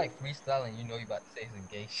 That's like freestyling. You know you about to say some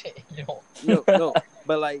gay shit. You don't. No,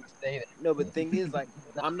 but like Say that. no, but the thing is, like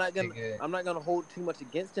I'm not gonna hold too much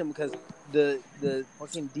against him because the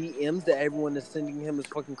fucking DMs that everyone is sending him is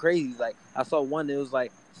fucking crazy. Like I saw one, it was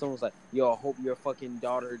like someone's like, "Yo, I hope your fucking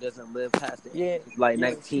daughter doesn't live past the age of, like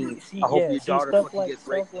 19. I hope your daughter fucking gets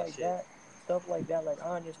raped and shit." Stuff like that. Like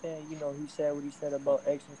I understand, he said what he said about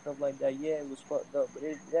X and stuff like that. Yeah, it was fucked up, but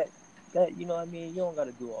that what I mean, you don't got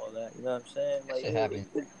to do all that. You know what I'm saying? That Like shit happens.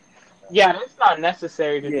 Yeah, it's not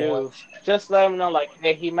necessary to Yeah. do. Just let him know, like,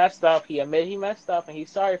 hey, he messed up. He admitted he messed up, and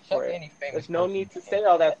he's sorry for Check it. any famous There's no person need to you say can.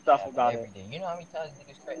 all that That stuff shit about happen every it. day. You know how many times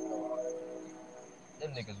niggas crazy?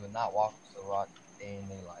 Them niggas would not walk to Rock and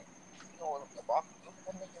they like, you know what the Rock was doing?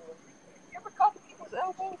 That nigga was. You ever caught the people's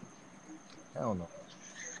elbow? Hell no.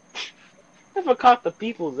 Never caught the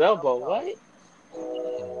people's elbow. What?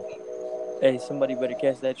 Hey, somebody better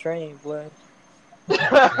catch that train, boy.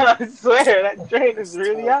 I swear that train is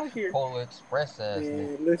really out here. Polar Express ass nigga.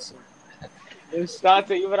 Man, listen.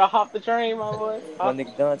 Dante, you better hop the train, my boy. My Hop.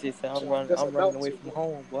 nigga Dante said, That's I'm running adult away too, from bro.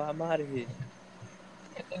 home, boy. I'm out of here.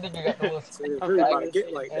 That nigga got the little So stick it's I'm really back about to to get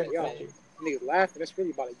saying like that, y'all. everything. Niggas laughing. That's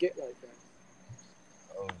really about to get like that.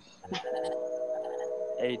 Oh shit.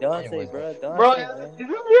 Hey, Dante, Anyways, bro. Bro, Dante, man. it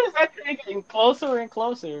really is actually getting closer and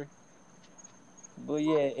closer. But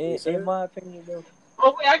yeah, You in said? my opinion, though,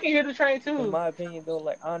 Oh, wait, I can hear the train too. like,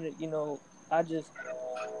 I just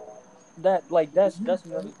that's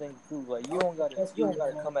another thing too. Like, you don't gotta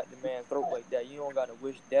come at the man's throat like that. You don't gotta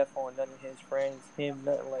wish death on none of his friends, him,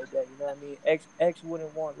 nothing like that. You know what I mean? X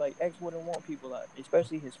wouldn't want people out,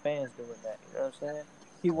 especially his fans doing that. You know what I'm saying?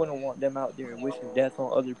 He wouldn't want them out there wishing death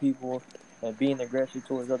on other people and being aggressive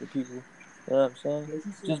towards other people. You know what I'm saying?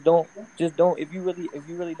 Just don't. If you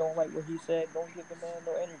really don't like what he said, don't give the man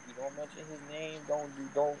no energy. Don't mention his name. Don't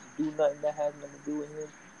do nothing that has nothing to do with him.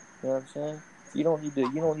 You know what I'm saying? You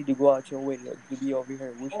don't need to go out your way to be over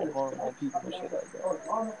here wishing harm on people and shit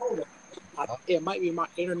like It might be my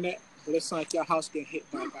internet, but it sounds like your house getting hit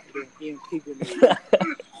by a goddamn EMP grenade.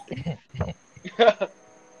 that.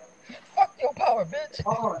 fuck your power, bitch.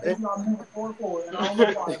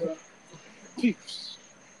 Peeps.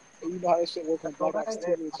 And you know how that shit work on Black Ops 2,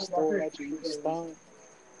 it's just throwing at you, you stun.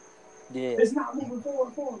 Yeah.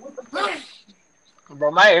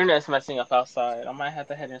 Bro, my internet's messing up outside. I might have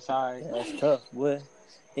to head inside. Yeah, that's tough, boy.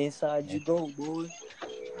 Inside you go, boy.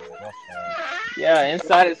 Yeah,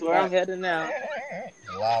 inside is where I'm heading now.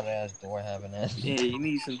 Loud ass door having ass. Yeah, you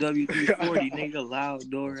need some WD-40, nigga. Loud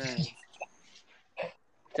door ass.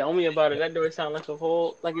 Tell me about it. That door sound like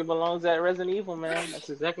like it belongs at Resident Evil, man. That's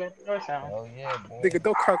exactly what the door sound. Hell yeah, boy. Nigga,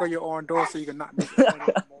 don't crack on your own door so you can not make it funny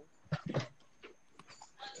anymore.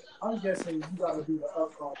 I'm guessing you gotta do the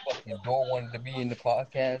upcall. Fucking door wanted to be in the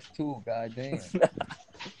podcast too. Goddamn.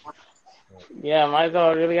 Yeah, my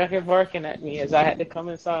dog really out here barking at me as I had to come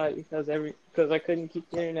inside because I couldn't keep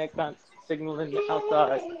the internet signal in the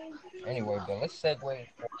outside. Anyway, but let's segue.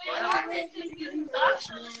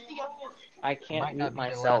 I It can't might mute not be the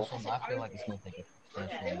myself. last one, but I feel like it's gonna take a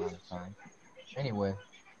substantial amount of time. Anyway.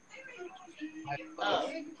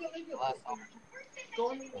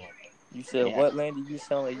 You said Yeah. what, Landy? You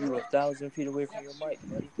sound like you 1,000 feet away from your mic,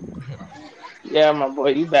 buddy. Yeah, my boy,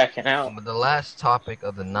 you backing out. But the last topic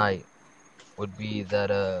of the night would be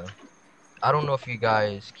that I don't know if you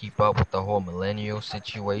guys keep up with the whole millennial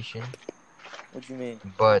situation, What you mean?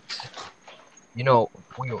 but you know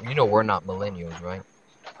we're not millennials, right?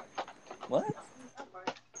 What?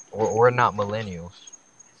 We're not millennials.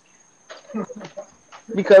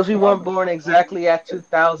 Because we weren't born exactly at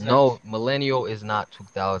 2000. No, millennial is not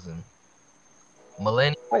 2000.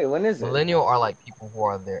 Wait, when is it? Millennial are like people who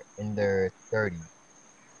are in their 30s.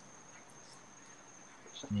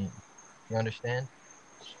 You understand?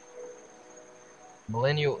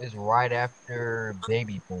 Millennial is right after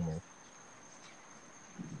baby boomer.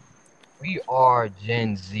 We are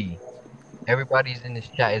Gen Z. Everybody's in this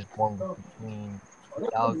chat is born between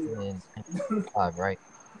 2000 and 2005, right?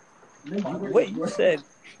 Wait,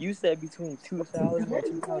 you said between 2000 and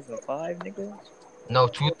 2005, nigga? No,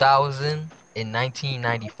 2000 and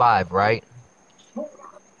 1995, right?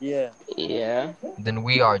 Yeah. Yeah. Then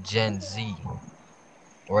we are Gen Z.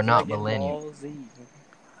 We're not Dragon millennial. Ball Z.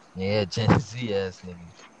 Yeah, Gen Z ass niggas.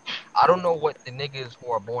 I don't know what the niggas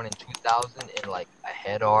who are born in 2000 and like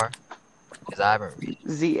ahead are, because I haven't reached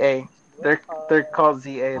ZA. They're called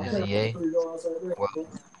ZA. the ZA. Well,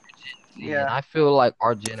 Yeah. and I feel like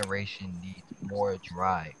our generation needs more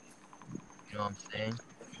drive. You know what I'm saying?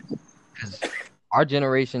 Because our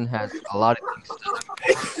generation has a lot of things to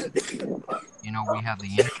look for. You know, we have the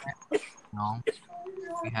internet. You know,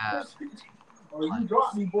 we have like,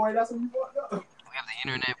 we have the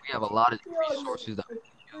internet. We have a lot of resources that we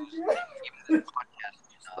can use. Even the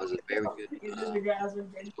podcast, is a very good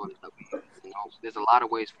resource that we use. You know, there's a lot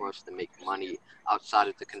of ways for us to make money outside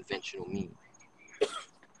of the conventional means.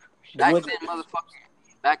 Back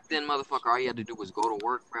then, motherfucker, all you had to do was go to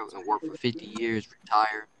work, bro, and work for 50 years,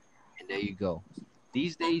 retire, and there you go.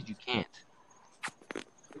 These days, you can't.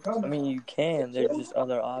 I mean, you can. There's just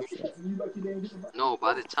other options. No,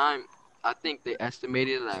 by the time, I think they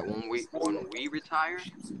estimated that when we retire,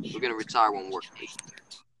 we're gonna retire when we're 80.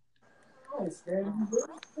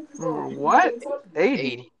 What? 80?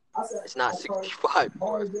 80. It's not 65.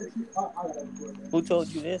 Who told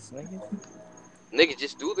you this, nigga? Nigga,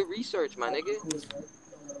 just do the research, my nigga.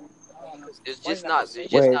 It's just not.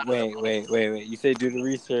 Wait. You say do the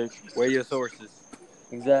research. Where are your sources?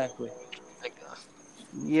 Exactly. Nigga,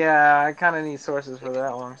 Yeah, I kind of need sources for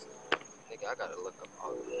that one. I gotta look up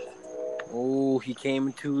all of this. Oh, he came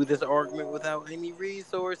into this argument without any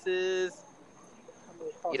resources.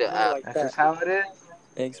 Talk Eat to an me apple. like That's that. just how it is.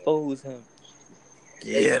 Expose him.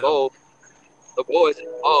 Hey, Bo, the boys.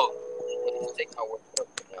 Oh, take my word for it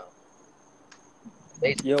now.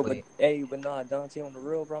 Yo, Basically, but nah, Dante, on the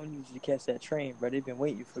real, bro, I need you to catch that train, bro. They've been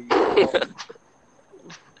waiting for you for long.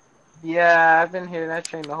 Yeah, I've been hearing that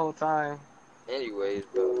train the whole time. anyways,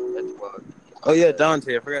 bro, that's what. Oh yeah,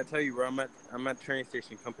 Dante, I forgot to tell you, bro. I'm at the train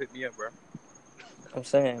station. Come pick me up, bro. I'm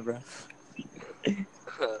saying, bro.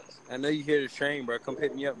 I know you hear the train, bro. Come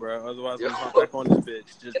pick me up, bro. Otherwise, I'm Yo, gonna hop back on this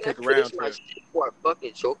bitch. Just can I take a finish round my trip. shit before I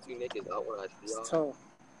fucking choke you niggas out when I see It's y'all? tough.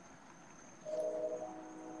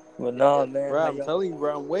 Well, nah, man. Bro, How I'm y'all? telling you,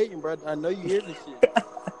 bro. I'm waiting, bro. I know you hear this shit.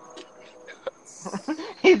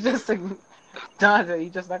 He's just like Dante. He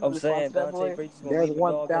just not gonna I'm respond saying, to that Dante, boy. bro, you just gonna There's leave a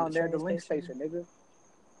one dog at down the there at the train link station? station, nigga.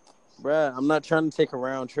 Bro, I'm not trying to take a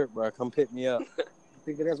round trip, bro. Come pick me up.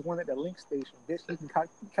 Nigga, there's one at the link station. Bitch, you can catch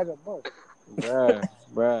a bus.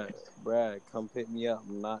 Bruh, come pick me up.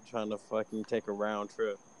 I'm not trying to fucking take a round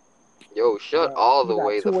trip. Yo, shut Bruh, all you the got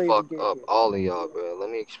way two the ways to fuck get up, here. all of y'all, bro. Let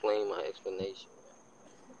me explain my explanation.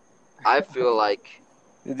 I feel like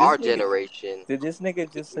our generation Did this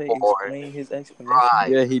nigga just say or explain his explanation? drive.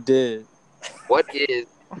 Yeah, he did. What is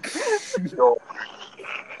your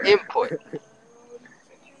input?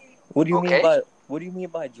 What do you Okay, mean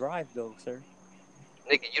by drive though, sir?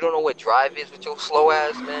 nigga, you don't know what drive is with your slow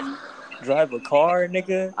ass, man. Drive a car,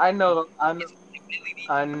 nigga? I know. It's the ability,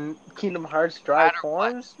 On Kingdom Hearts no Drive matter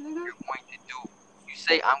what forms, nigga. you're going to do. You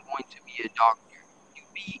say I'm going to be a doctor. You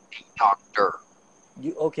be a doctor.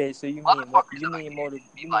 You okay? So you mean Motherfuckers out here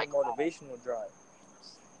be like, motivational drive?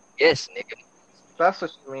 yes, nigga. That's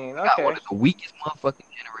what you mean. We got one Okay. of the weakest motherfucking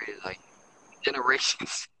generators, like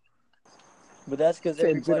generations. But that's because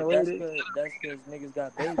Said everybody. generated. That's because niggas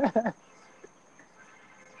got babies.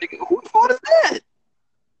 Nigga, whose fault is that?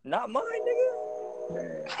 Not mine, nigga.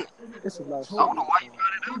 Man, this is not I don't know why you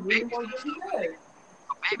brought it up. Baby didn't start school.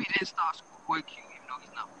 A baby didn't start school quick, even though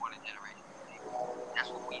he's not born a generation. That's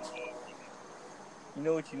what we need. You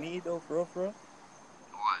know what you need though, for real? What?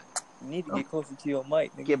 You need to get closer to your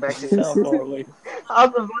mic, nigga. Get back 'cause to you sound far away. I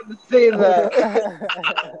was about to say that.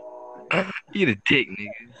 Eat a dick,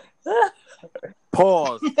 nigga.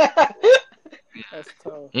 Pause. That's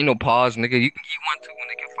tough. Ain't no pause, nigga. You can eat one too,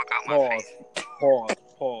 nigga. Fuck out my face. Pause.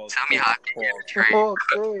 Tell me how I can get a trade. Oh,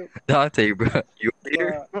 great. Dante, bro. You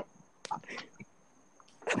here?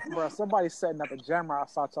 Bro, somebody setting up a jammer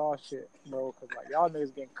outside y'all shit, bro. Cause like y'all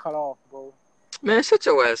niggas getting cut off, bro. Man, shut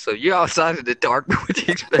your ass up. You're outside in the dark. What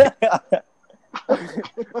you expect?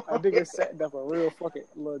 A nigga setting up a real fucking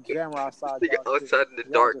little jammer outside Nigga y'all shit. outside in the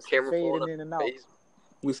Y'all dark, just camera fading phone in and on out. face.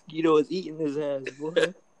 Mosquito is eating his ass,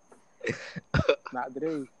 boy. Not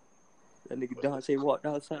today. That nigga Dante walked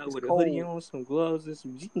outside It's with a cold. hoodie on, some gloves, and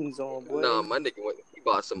some jeans on, boy. Nah, my nigga went. He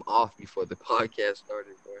bought some off before the podcast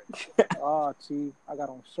started, bro. Oh, chief, I got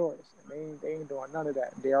on shorts. They ain't doing none of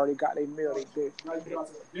that. They already got their meal. They did.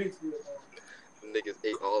 Niggas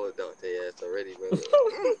ate all of Dante ass already, bro.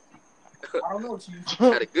 I don't know, chief.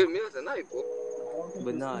 Had a good meal tonight, boy.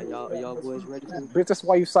 But nah, y'all boys ready for Bitch, that's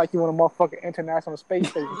why you psych you on a motherfucking international space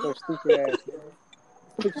station with your stupid ass.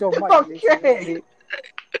 Fix your mic, bitch. Okay.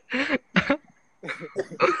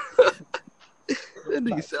 That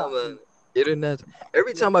nigga sound like internet.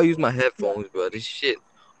 Every time I use my headphones, bro, this shit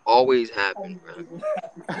always happen, bro.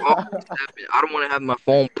 Always happen. I don't want to have my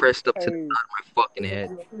phone pressed up to the Hey, side of my fucking head.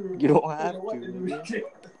 You don't have to, nigga.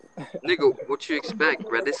 Nigga, what you expect,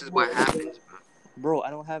 bro? This is what happens, bro. Bro, I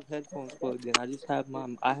don't have headphones plugged in. I just have my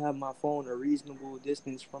phone a reasonable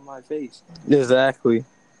distance from my face. Exactly.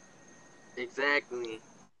 Exactly.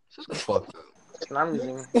 Shut the fuck up. And I'm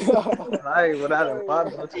using I without a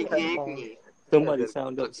bottom Bluetooth headphones. Exactly. Somebody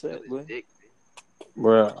sound upset, boy. Dick,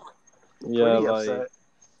 Bruh. Yeah, Pretty like upset.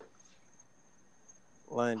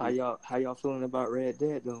 Landy. How y'all feeling about Red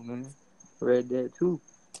Dead though, man? Red Dead 2.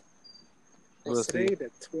 what's today? The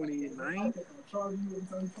 29th?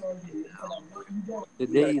 The You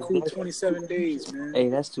got a days, cool 27 days, man. hey,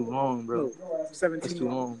 that's too long, bro. No, 17. That's too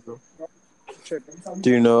long, bro. Tripping. Do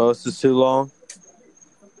you know this is too long?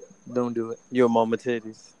 Don't do it. Your mama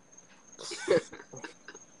titties.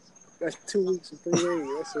 That's 2 weeks and 3 days.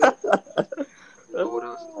 That's it. know what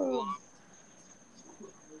else is too long?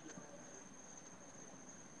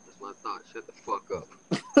 That's my thought. Shut the fuck up.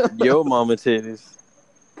 Your mama titties.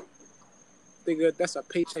 Nigga, that's a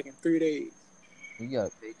paycheck in 3 days. You got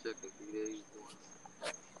a paycheck in 3 days.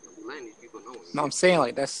 I'm letting these people know. No, I'm saying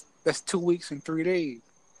like that's 2 weeks and 3 days.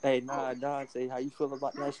 Hey, nah, Dante, how you feel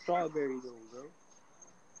about that strawberry though, bro?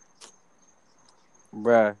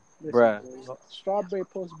 Bruh. Listen, Bruh. bro, strawberry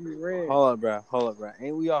supposed to be red. Hold up, bruh.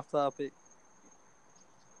 Ain't we off topic?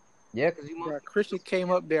 Yeah, because you Bro, must. Christian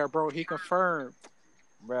came up there, bro. He confirmed.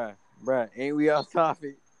 Bruh, ain't we off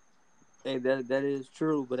topic? Hey, that is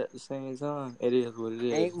true, but at the same time, it is what it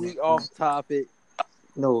is. Ain't we off topic?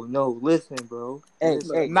 No, listen, bro. Hey, Listen,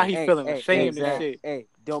 Look, now he bro. feeling ashamed and shit. Hey,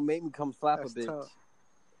 don't make me come slap That's a bitch. tough.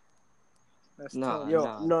 That's Nah, tough. Yo,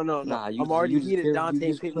 nah, no. nah. You I'm already you just heated. care. You Dante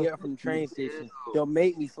just picked me up from the train station. Don't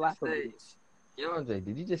make me slap a bitch. DeAndre,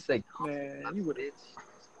 did you just say Man, you would have.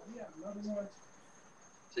 bitch?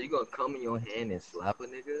 So you gonna come in your hand and slap a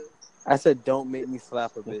nigga? I said, don't make me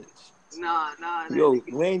slap a bitch. Nah. Yo,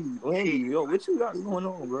 Landy, yo, what you got going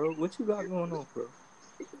on, bro? What you got going on, bro?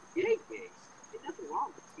 Gay. Ain't nothing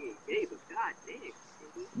wrong with being gay, but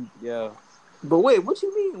goddamn. Yeah. But wait, what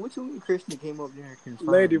you mean? What you mean? Christian came up there and confirmed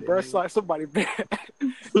Lady, it, bro, it's like somebody buried.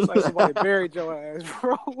 It's like somebody buried your ass,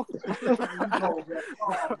 bro.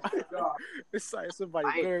 It's like somebody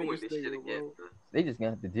I ain't buried doing this this shit nigga, again, bro. bro. They just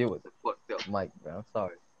gonna have to deal with the fucked up mic, bro. I'm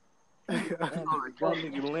sorry. That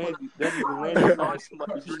nigga Landy saw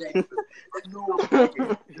somebody.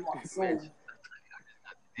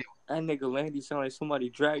 That nigga Landy sounded like somebody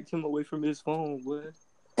dragged him away from his phone, boy.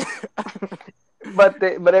 But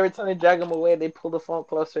every time they drag him away, they pull the phone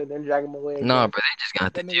closer and then drag him away again. Nah, bro, they just gonna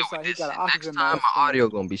have to That deal nigga with said he this got shit. an Next oxygen time, mask my on. audio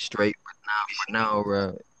gonna be straight. But now,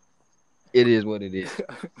 bro, it is what it is.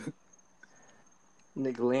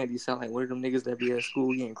 Nigga Landy sound like one of them niggas that be at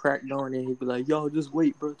school getting cracked on, and he be like, "Yo, just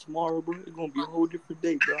wait, bro. Tomorrow, bro, it's gonna be a whole different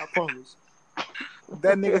day, bro. I promise."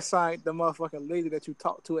 That nigga signed the motherfucking lady that you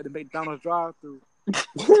talked to at the McDonald's drive-thru.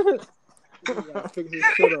 Fix his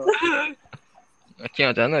shit up. I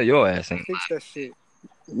can't. I know your ass ain't. Fix that shit.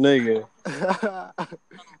 Nigga,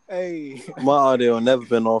 Hey, my audio never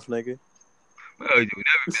been off, nigga. Bro, you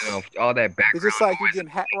never been off all that it's background just like you noise. getting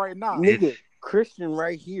hacked right now. Nigga, Christian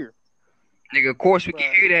right here. Nigga, of course we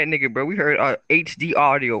can Bruh. hear that nigga, bro. We heard HD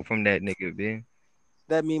audio from that nigga, man.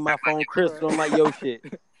 That mean my phone Chris on like yo shit.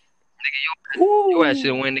 Your ass should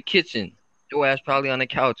have went in the kitchen. Your ass probably on the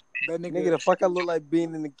couch. That Nigga, nigga, the fuck I look like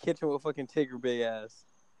being in the kitchen with fucking Tigger big ass.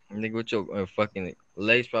 Nigga, with your fucking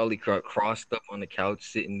legs probably crossed up on the couch,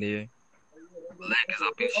 sitting there. Legs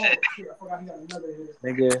up and shit.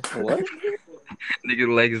 Nigga, what?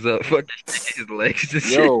 Nigga, legs up. Fucking his legs and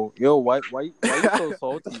shit. Yo, why you so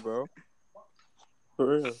salty, bro?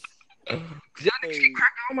 For real. Cause y'all niggas keep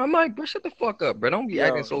cracking on my mic, bro. Shut the fuck up, bro. Don't be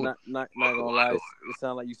acting so. Not gonna lie, it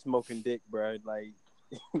sound like you smoking dick, bro. Like,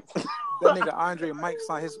 that nigga Andre Mike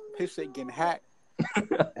signed his shit getting hacked.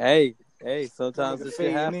 hey, sometimes Nigga this shit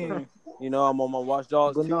fading happen. in. You know, I'm on my Watch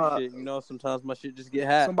Dogs But 2 nah. shit. You know, sometimes my shit just get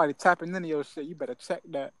hacked. Somebody tapping into your shit. You better check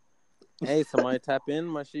that. Hey, somebody tap in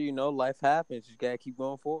my shit. You know, life happens. You gotta keep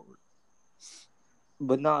going forward.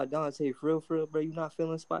 But nah, Dante, for real, bro, you not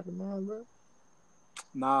feeling Spider-Man, bro?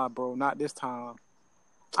 Nah, bro, not this time.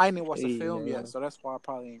 I ain't even watched the Hey, film man. yet, so that's why I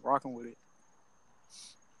probably ain't rocking with it.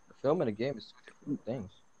 The film and the game is two different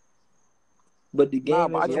things. But the game Nah,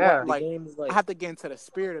 but I just Yeah. want, like, the game is like I have to get into the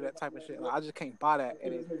spirit of that type of shit. Like, I just can't buy that,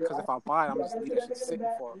 because if I buy it, I'm just leave that shit sitting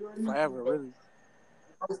for forever, really.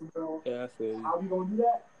 yeah, I feel you. Are we gonna do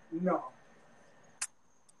that? No.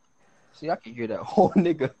 See, I can hear that whole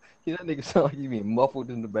nigga. That nigga sound like he being muffled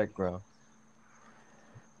in the background.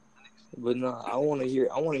 But nah, I want to hear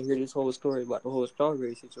this whole story about the whole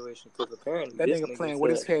strawberry situation, because apparently That this nigga playing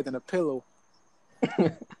with his head in a pillow.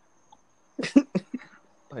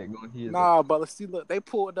 Like, go hear Nah, but let's see. Look, they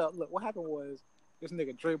pulled up. Look, what happened was this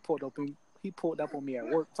nigga Dre pulled up. He pulled up on me at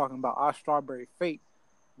work talking about our strawberry fake.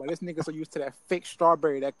 But this nigga so used to that fake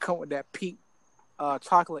strawberry that come with that pink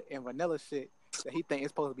chocolate and vanilla shit that he think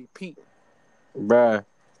it's supposed to be pink. Bruh,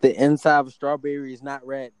 the inside of a strawberry is not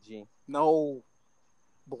red, G. No.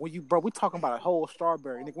 But when we talking about a whole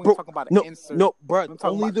strawberry. Nigga, we ain't talking about an insert. No, bruh. I'm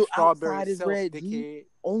talking Only about the strawberry outside is itself, red, dickhead. G.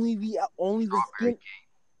 Only the skin.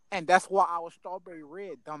 And that's why I was strawberry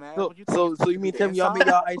red, dumbass. So What you think it's you supposed to mean be tell the me y'all inside? made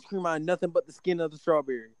y'all ice cream out of nothing but the skin of the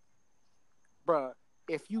strawberry? Bruh,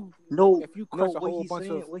 if you crush a whole bunch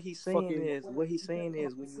of what he's saying is when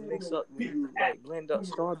you like blend up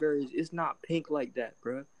strawberries, it's not pink like that,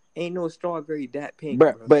 bro. Ain't no strawberry that pink,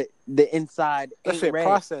 Bruh, bro. but the inside that ain't shit red.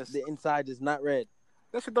 processed. The inside is not red.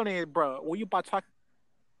 That shit don't even, bro. When you buy chocolate,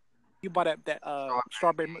 you buy that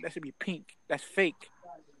strawberry milk, that should be pink. That's fake.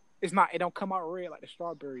 It's not. It don't come out red like the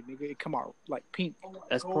strawberry, nigga. It come out like pink.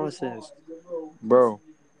 That's processed. Bro,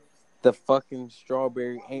 the fucking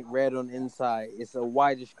strawberry ain't red on the inside. It's a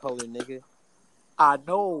whitish color, nigga. I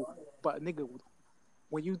know, but nigga,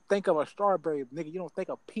 when you think of a strawberry, nigga, you don't think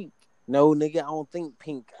of pink. No, nigga, I don't think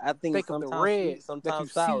pink. I think Think of the sometimes red sweet, that sometimes you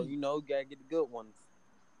sour. see. You know, you gotta get the good ones.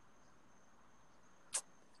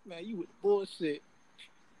 Man, you with bullshit.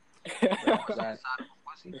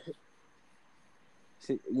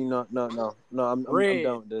 See, no. I'm Red.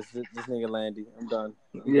 done with this nigga Landy. I'm done.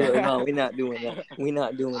 Yeah, no, we're not doing that. We're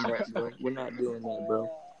not doing that, bro. We're not doing that,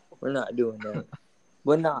 bro. We're not doing that.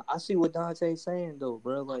 But nah, I see what Dante's saying though,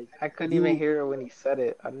 bro. Like I couldn't you, even hear it when he said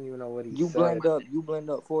it. I didn't even know what he you said. blend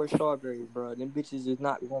up four strawberries, bro. Them bitches is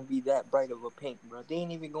not gonna be that bright of a pink, bro. They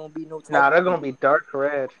ain't even gonna be no type. Nah, they're gonna be dark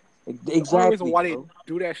red. Exactly. The only reason why they bro.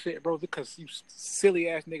 do that shit, bro, is because you silly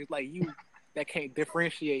ass niggas like you that can't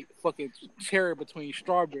differentiate fucking cherry between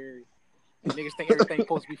strawberry. And niggas think everything's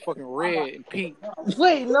supposed to be fucking red and pink.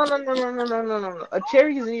 Wait, no. A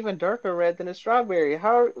cherry isn't even darker red than a strawberry.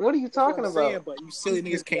 What are you That's what talking I'm about? saying, but you silly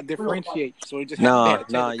niggas can't differentiate, so it just Nah, have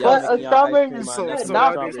to y'all But a making y'all ice strawberry cream is out so next red, to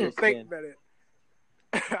not strawberry y'all skin. think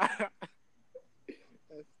that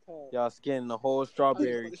Y'all skin the whole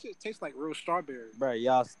strawberry. This shit tastes like real strawberry. Bro,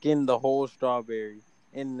 y'all skin the whole strawberry.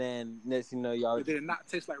 And then next you know y'all But did it not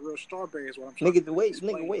taste like real strawberry is what I'm trying Nigga, to wait,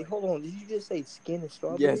 explain. nigga, wait, hold on. Did you just say skin and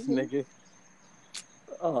strawberry? yes, nigga.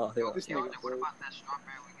 Oh, hell. This Yo, nigga, what bro. about that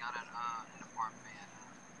strawberry we got in the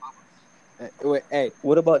apartment? Wait, hey.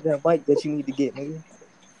 What about that mic that you need to get, nigga?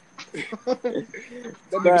 That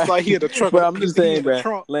Bruh. nigga's like he in the trunk. Bro, I'm just He saying, in the bro.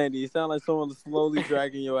 trunk. Landy, you sound like someone slowly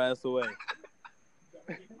dragging your ass away.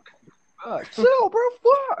 Chill, bro.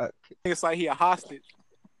 Fuck. It's like he a hostage.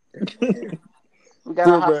 We got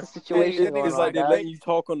Bro, a hostage Hey, situation that going It's nigga's on, like they guys. letting you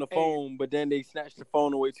talk on the Hey. phone, but then they snatch the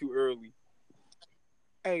phone away too early.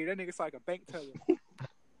 Hey, that nigga's like a bank teller.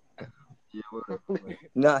 Yeah, whatever.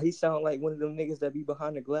 Nah, he sound like one of them niggas that be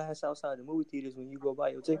behind the glass outside the movie theaters when you go buy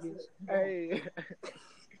your tickets. Hey,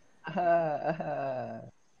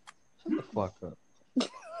 Shut the fuck up.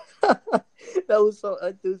 That was so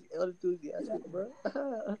unenthusiastic, bro.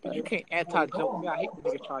 you can't anti-joke me. I hate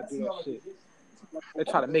when niggas try to do that shit. They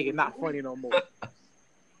try to make it not funny no more.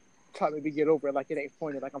 Try to make me get over it like it ain't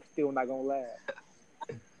funny, like I'm still not gonna laugh.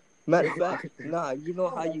 Matter of fact, nah, you know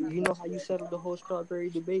how you settle the whole strawberry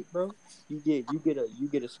debate, bro? You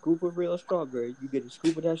get a scoop of real strawberry, you get a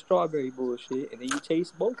scoop of that strawberry bullshit, and then you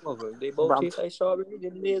taste both of them. They both Bro, taste like strawberry,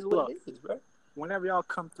 then it is what it is, bro. Whenever y'all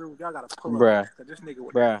come through, y'all gotta pull Bruh. up. Cause this nigga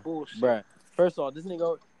with that bullshit. Bruh. First of all, this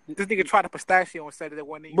nigga This nigga tried a pistachio and said that it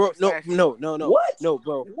wasn't even Bro, pistachio. no. What? No,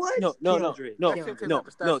 bro. What? No. Keandre, No, That shit tastes no, like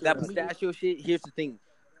pistachio that to me. pistachio shit, here's the thing.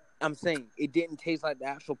 I'm saying it didn't taste like the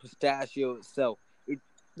actual pistachio itself.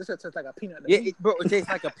 This shit tastes like a peanut. Yeah, it tastes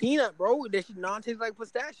like a peanut, bro. That shit non-taste like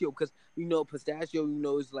pistachio because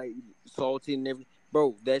pistachio, is like salty and everything.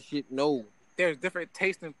 Bro, that shit no. There's different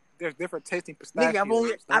tasting pistachios. Nigga, I've The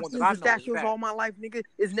seen one that I know is pistachios that. all my life, nigga.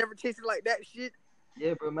 It's never tasted like that shit.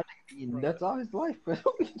 Yeah, bro. My nigga eating nuts all his life, bro.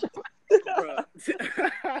 Bruh.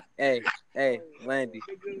 Hey, Landy.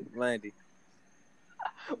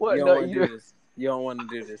 What? You No, don't want to do this. You don't want to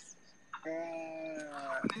do this.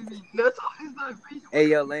 Nigga, nuts all his life, bro. Hey,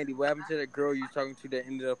 yo, Landy, what happened to that girl you was talking to that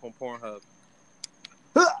ended up on Pornhub?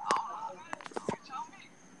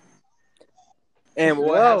 And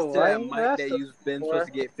what Yo, happens to why that you mic ask that us you've been for? supposed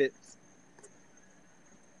to get fixed?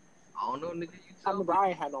 I don't know, nigga. You I tell remember me. I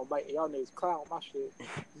ain't had no mic. Y'all niggas clown my shit.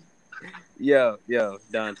 Yo,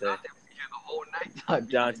 Dante. The whole night.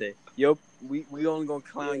 Dante. Yo, we only gonna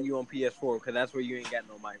clown you on PS4 because that's where you ain't got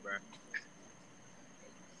no mic, bro.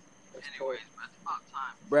 Anyways, bro, it's about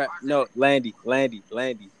time. Bruh, no, Landy.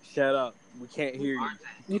 Shut up. We can't hear you.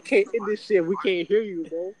 You can't in this shit. We can't hear you,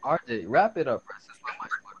 bro. RJ, wrap it up, bro. Since my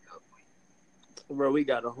mic's fucked up. Bro, we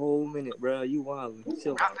got a whole minute, bro. You wildin'.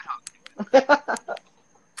 Chill Wrap out. it up.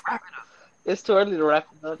 Wrap it up. It's too early to wrap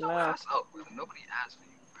it up Your now. ass up, bro. Nobody asked for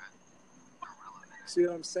you, bro. Irrelevant. See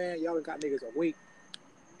what I'm saying? Y'all got niggas awake.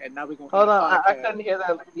 And now we gonna Hold end the on, I podcast. couldn't hear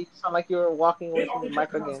that. You sound like you were walking away from the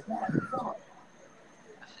mic again.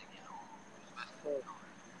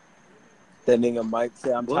 That nigga Mike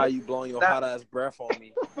said, I'm What? tired of you blowing your hot ass breath on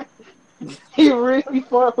me. You're really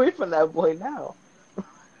far away from that boy now. Wrap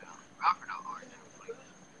it up, RJ,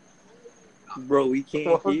 please. Bro, we can't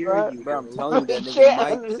What was hear that? you, Bro, I'm bro. telling you, that We nigga can't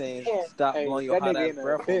Mike understand. saying, stop Hey, blowing your that hot nigga ass in there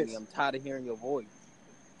breath on me. pissed. I'm tired of hearing your voice.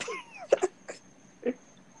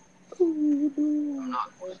 I'm not.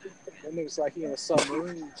 That nigga's like he in a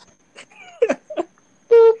submarine.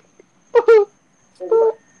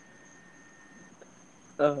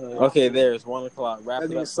 Okay, there's 1 o'clock. Wrap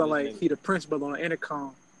That it up. nigga sound for this like nigga. he the principal on the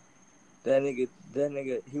intercom. That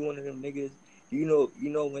nigga, he one of them niggas. You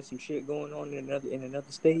know when some shit going on in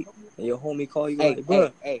another state, and your homie call you like,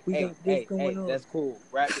 bro, we got this going on. That's cool.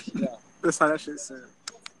 Wrap this shit up. That's how that shit sound.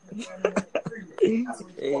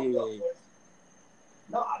 Hey.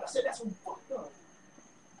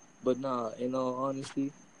 But nah, in all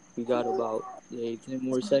honesty, we got about 10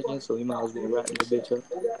 more seconds, so we might as well wrap this bitch up.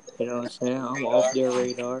 You know what I'm saying? I'm off their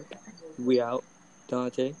radar. We out.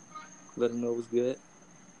 Dante, let them know what's good.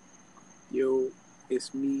 Yo,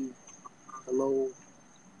 it's me. Hello.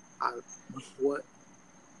 What?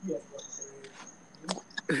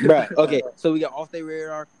 Bruh, okay, so we got off their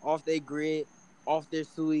radar, off their grid, off their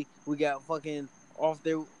sui. We got fucking off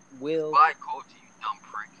their will. Bye, Koji, you dumb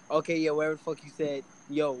prick. Okay, yeah, whatever the fuck you said.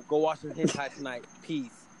 Yo, go watch some hentai tonight.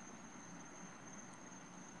 Peace.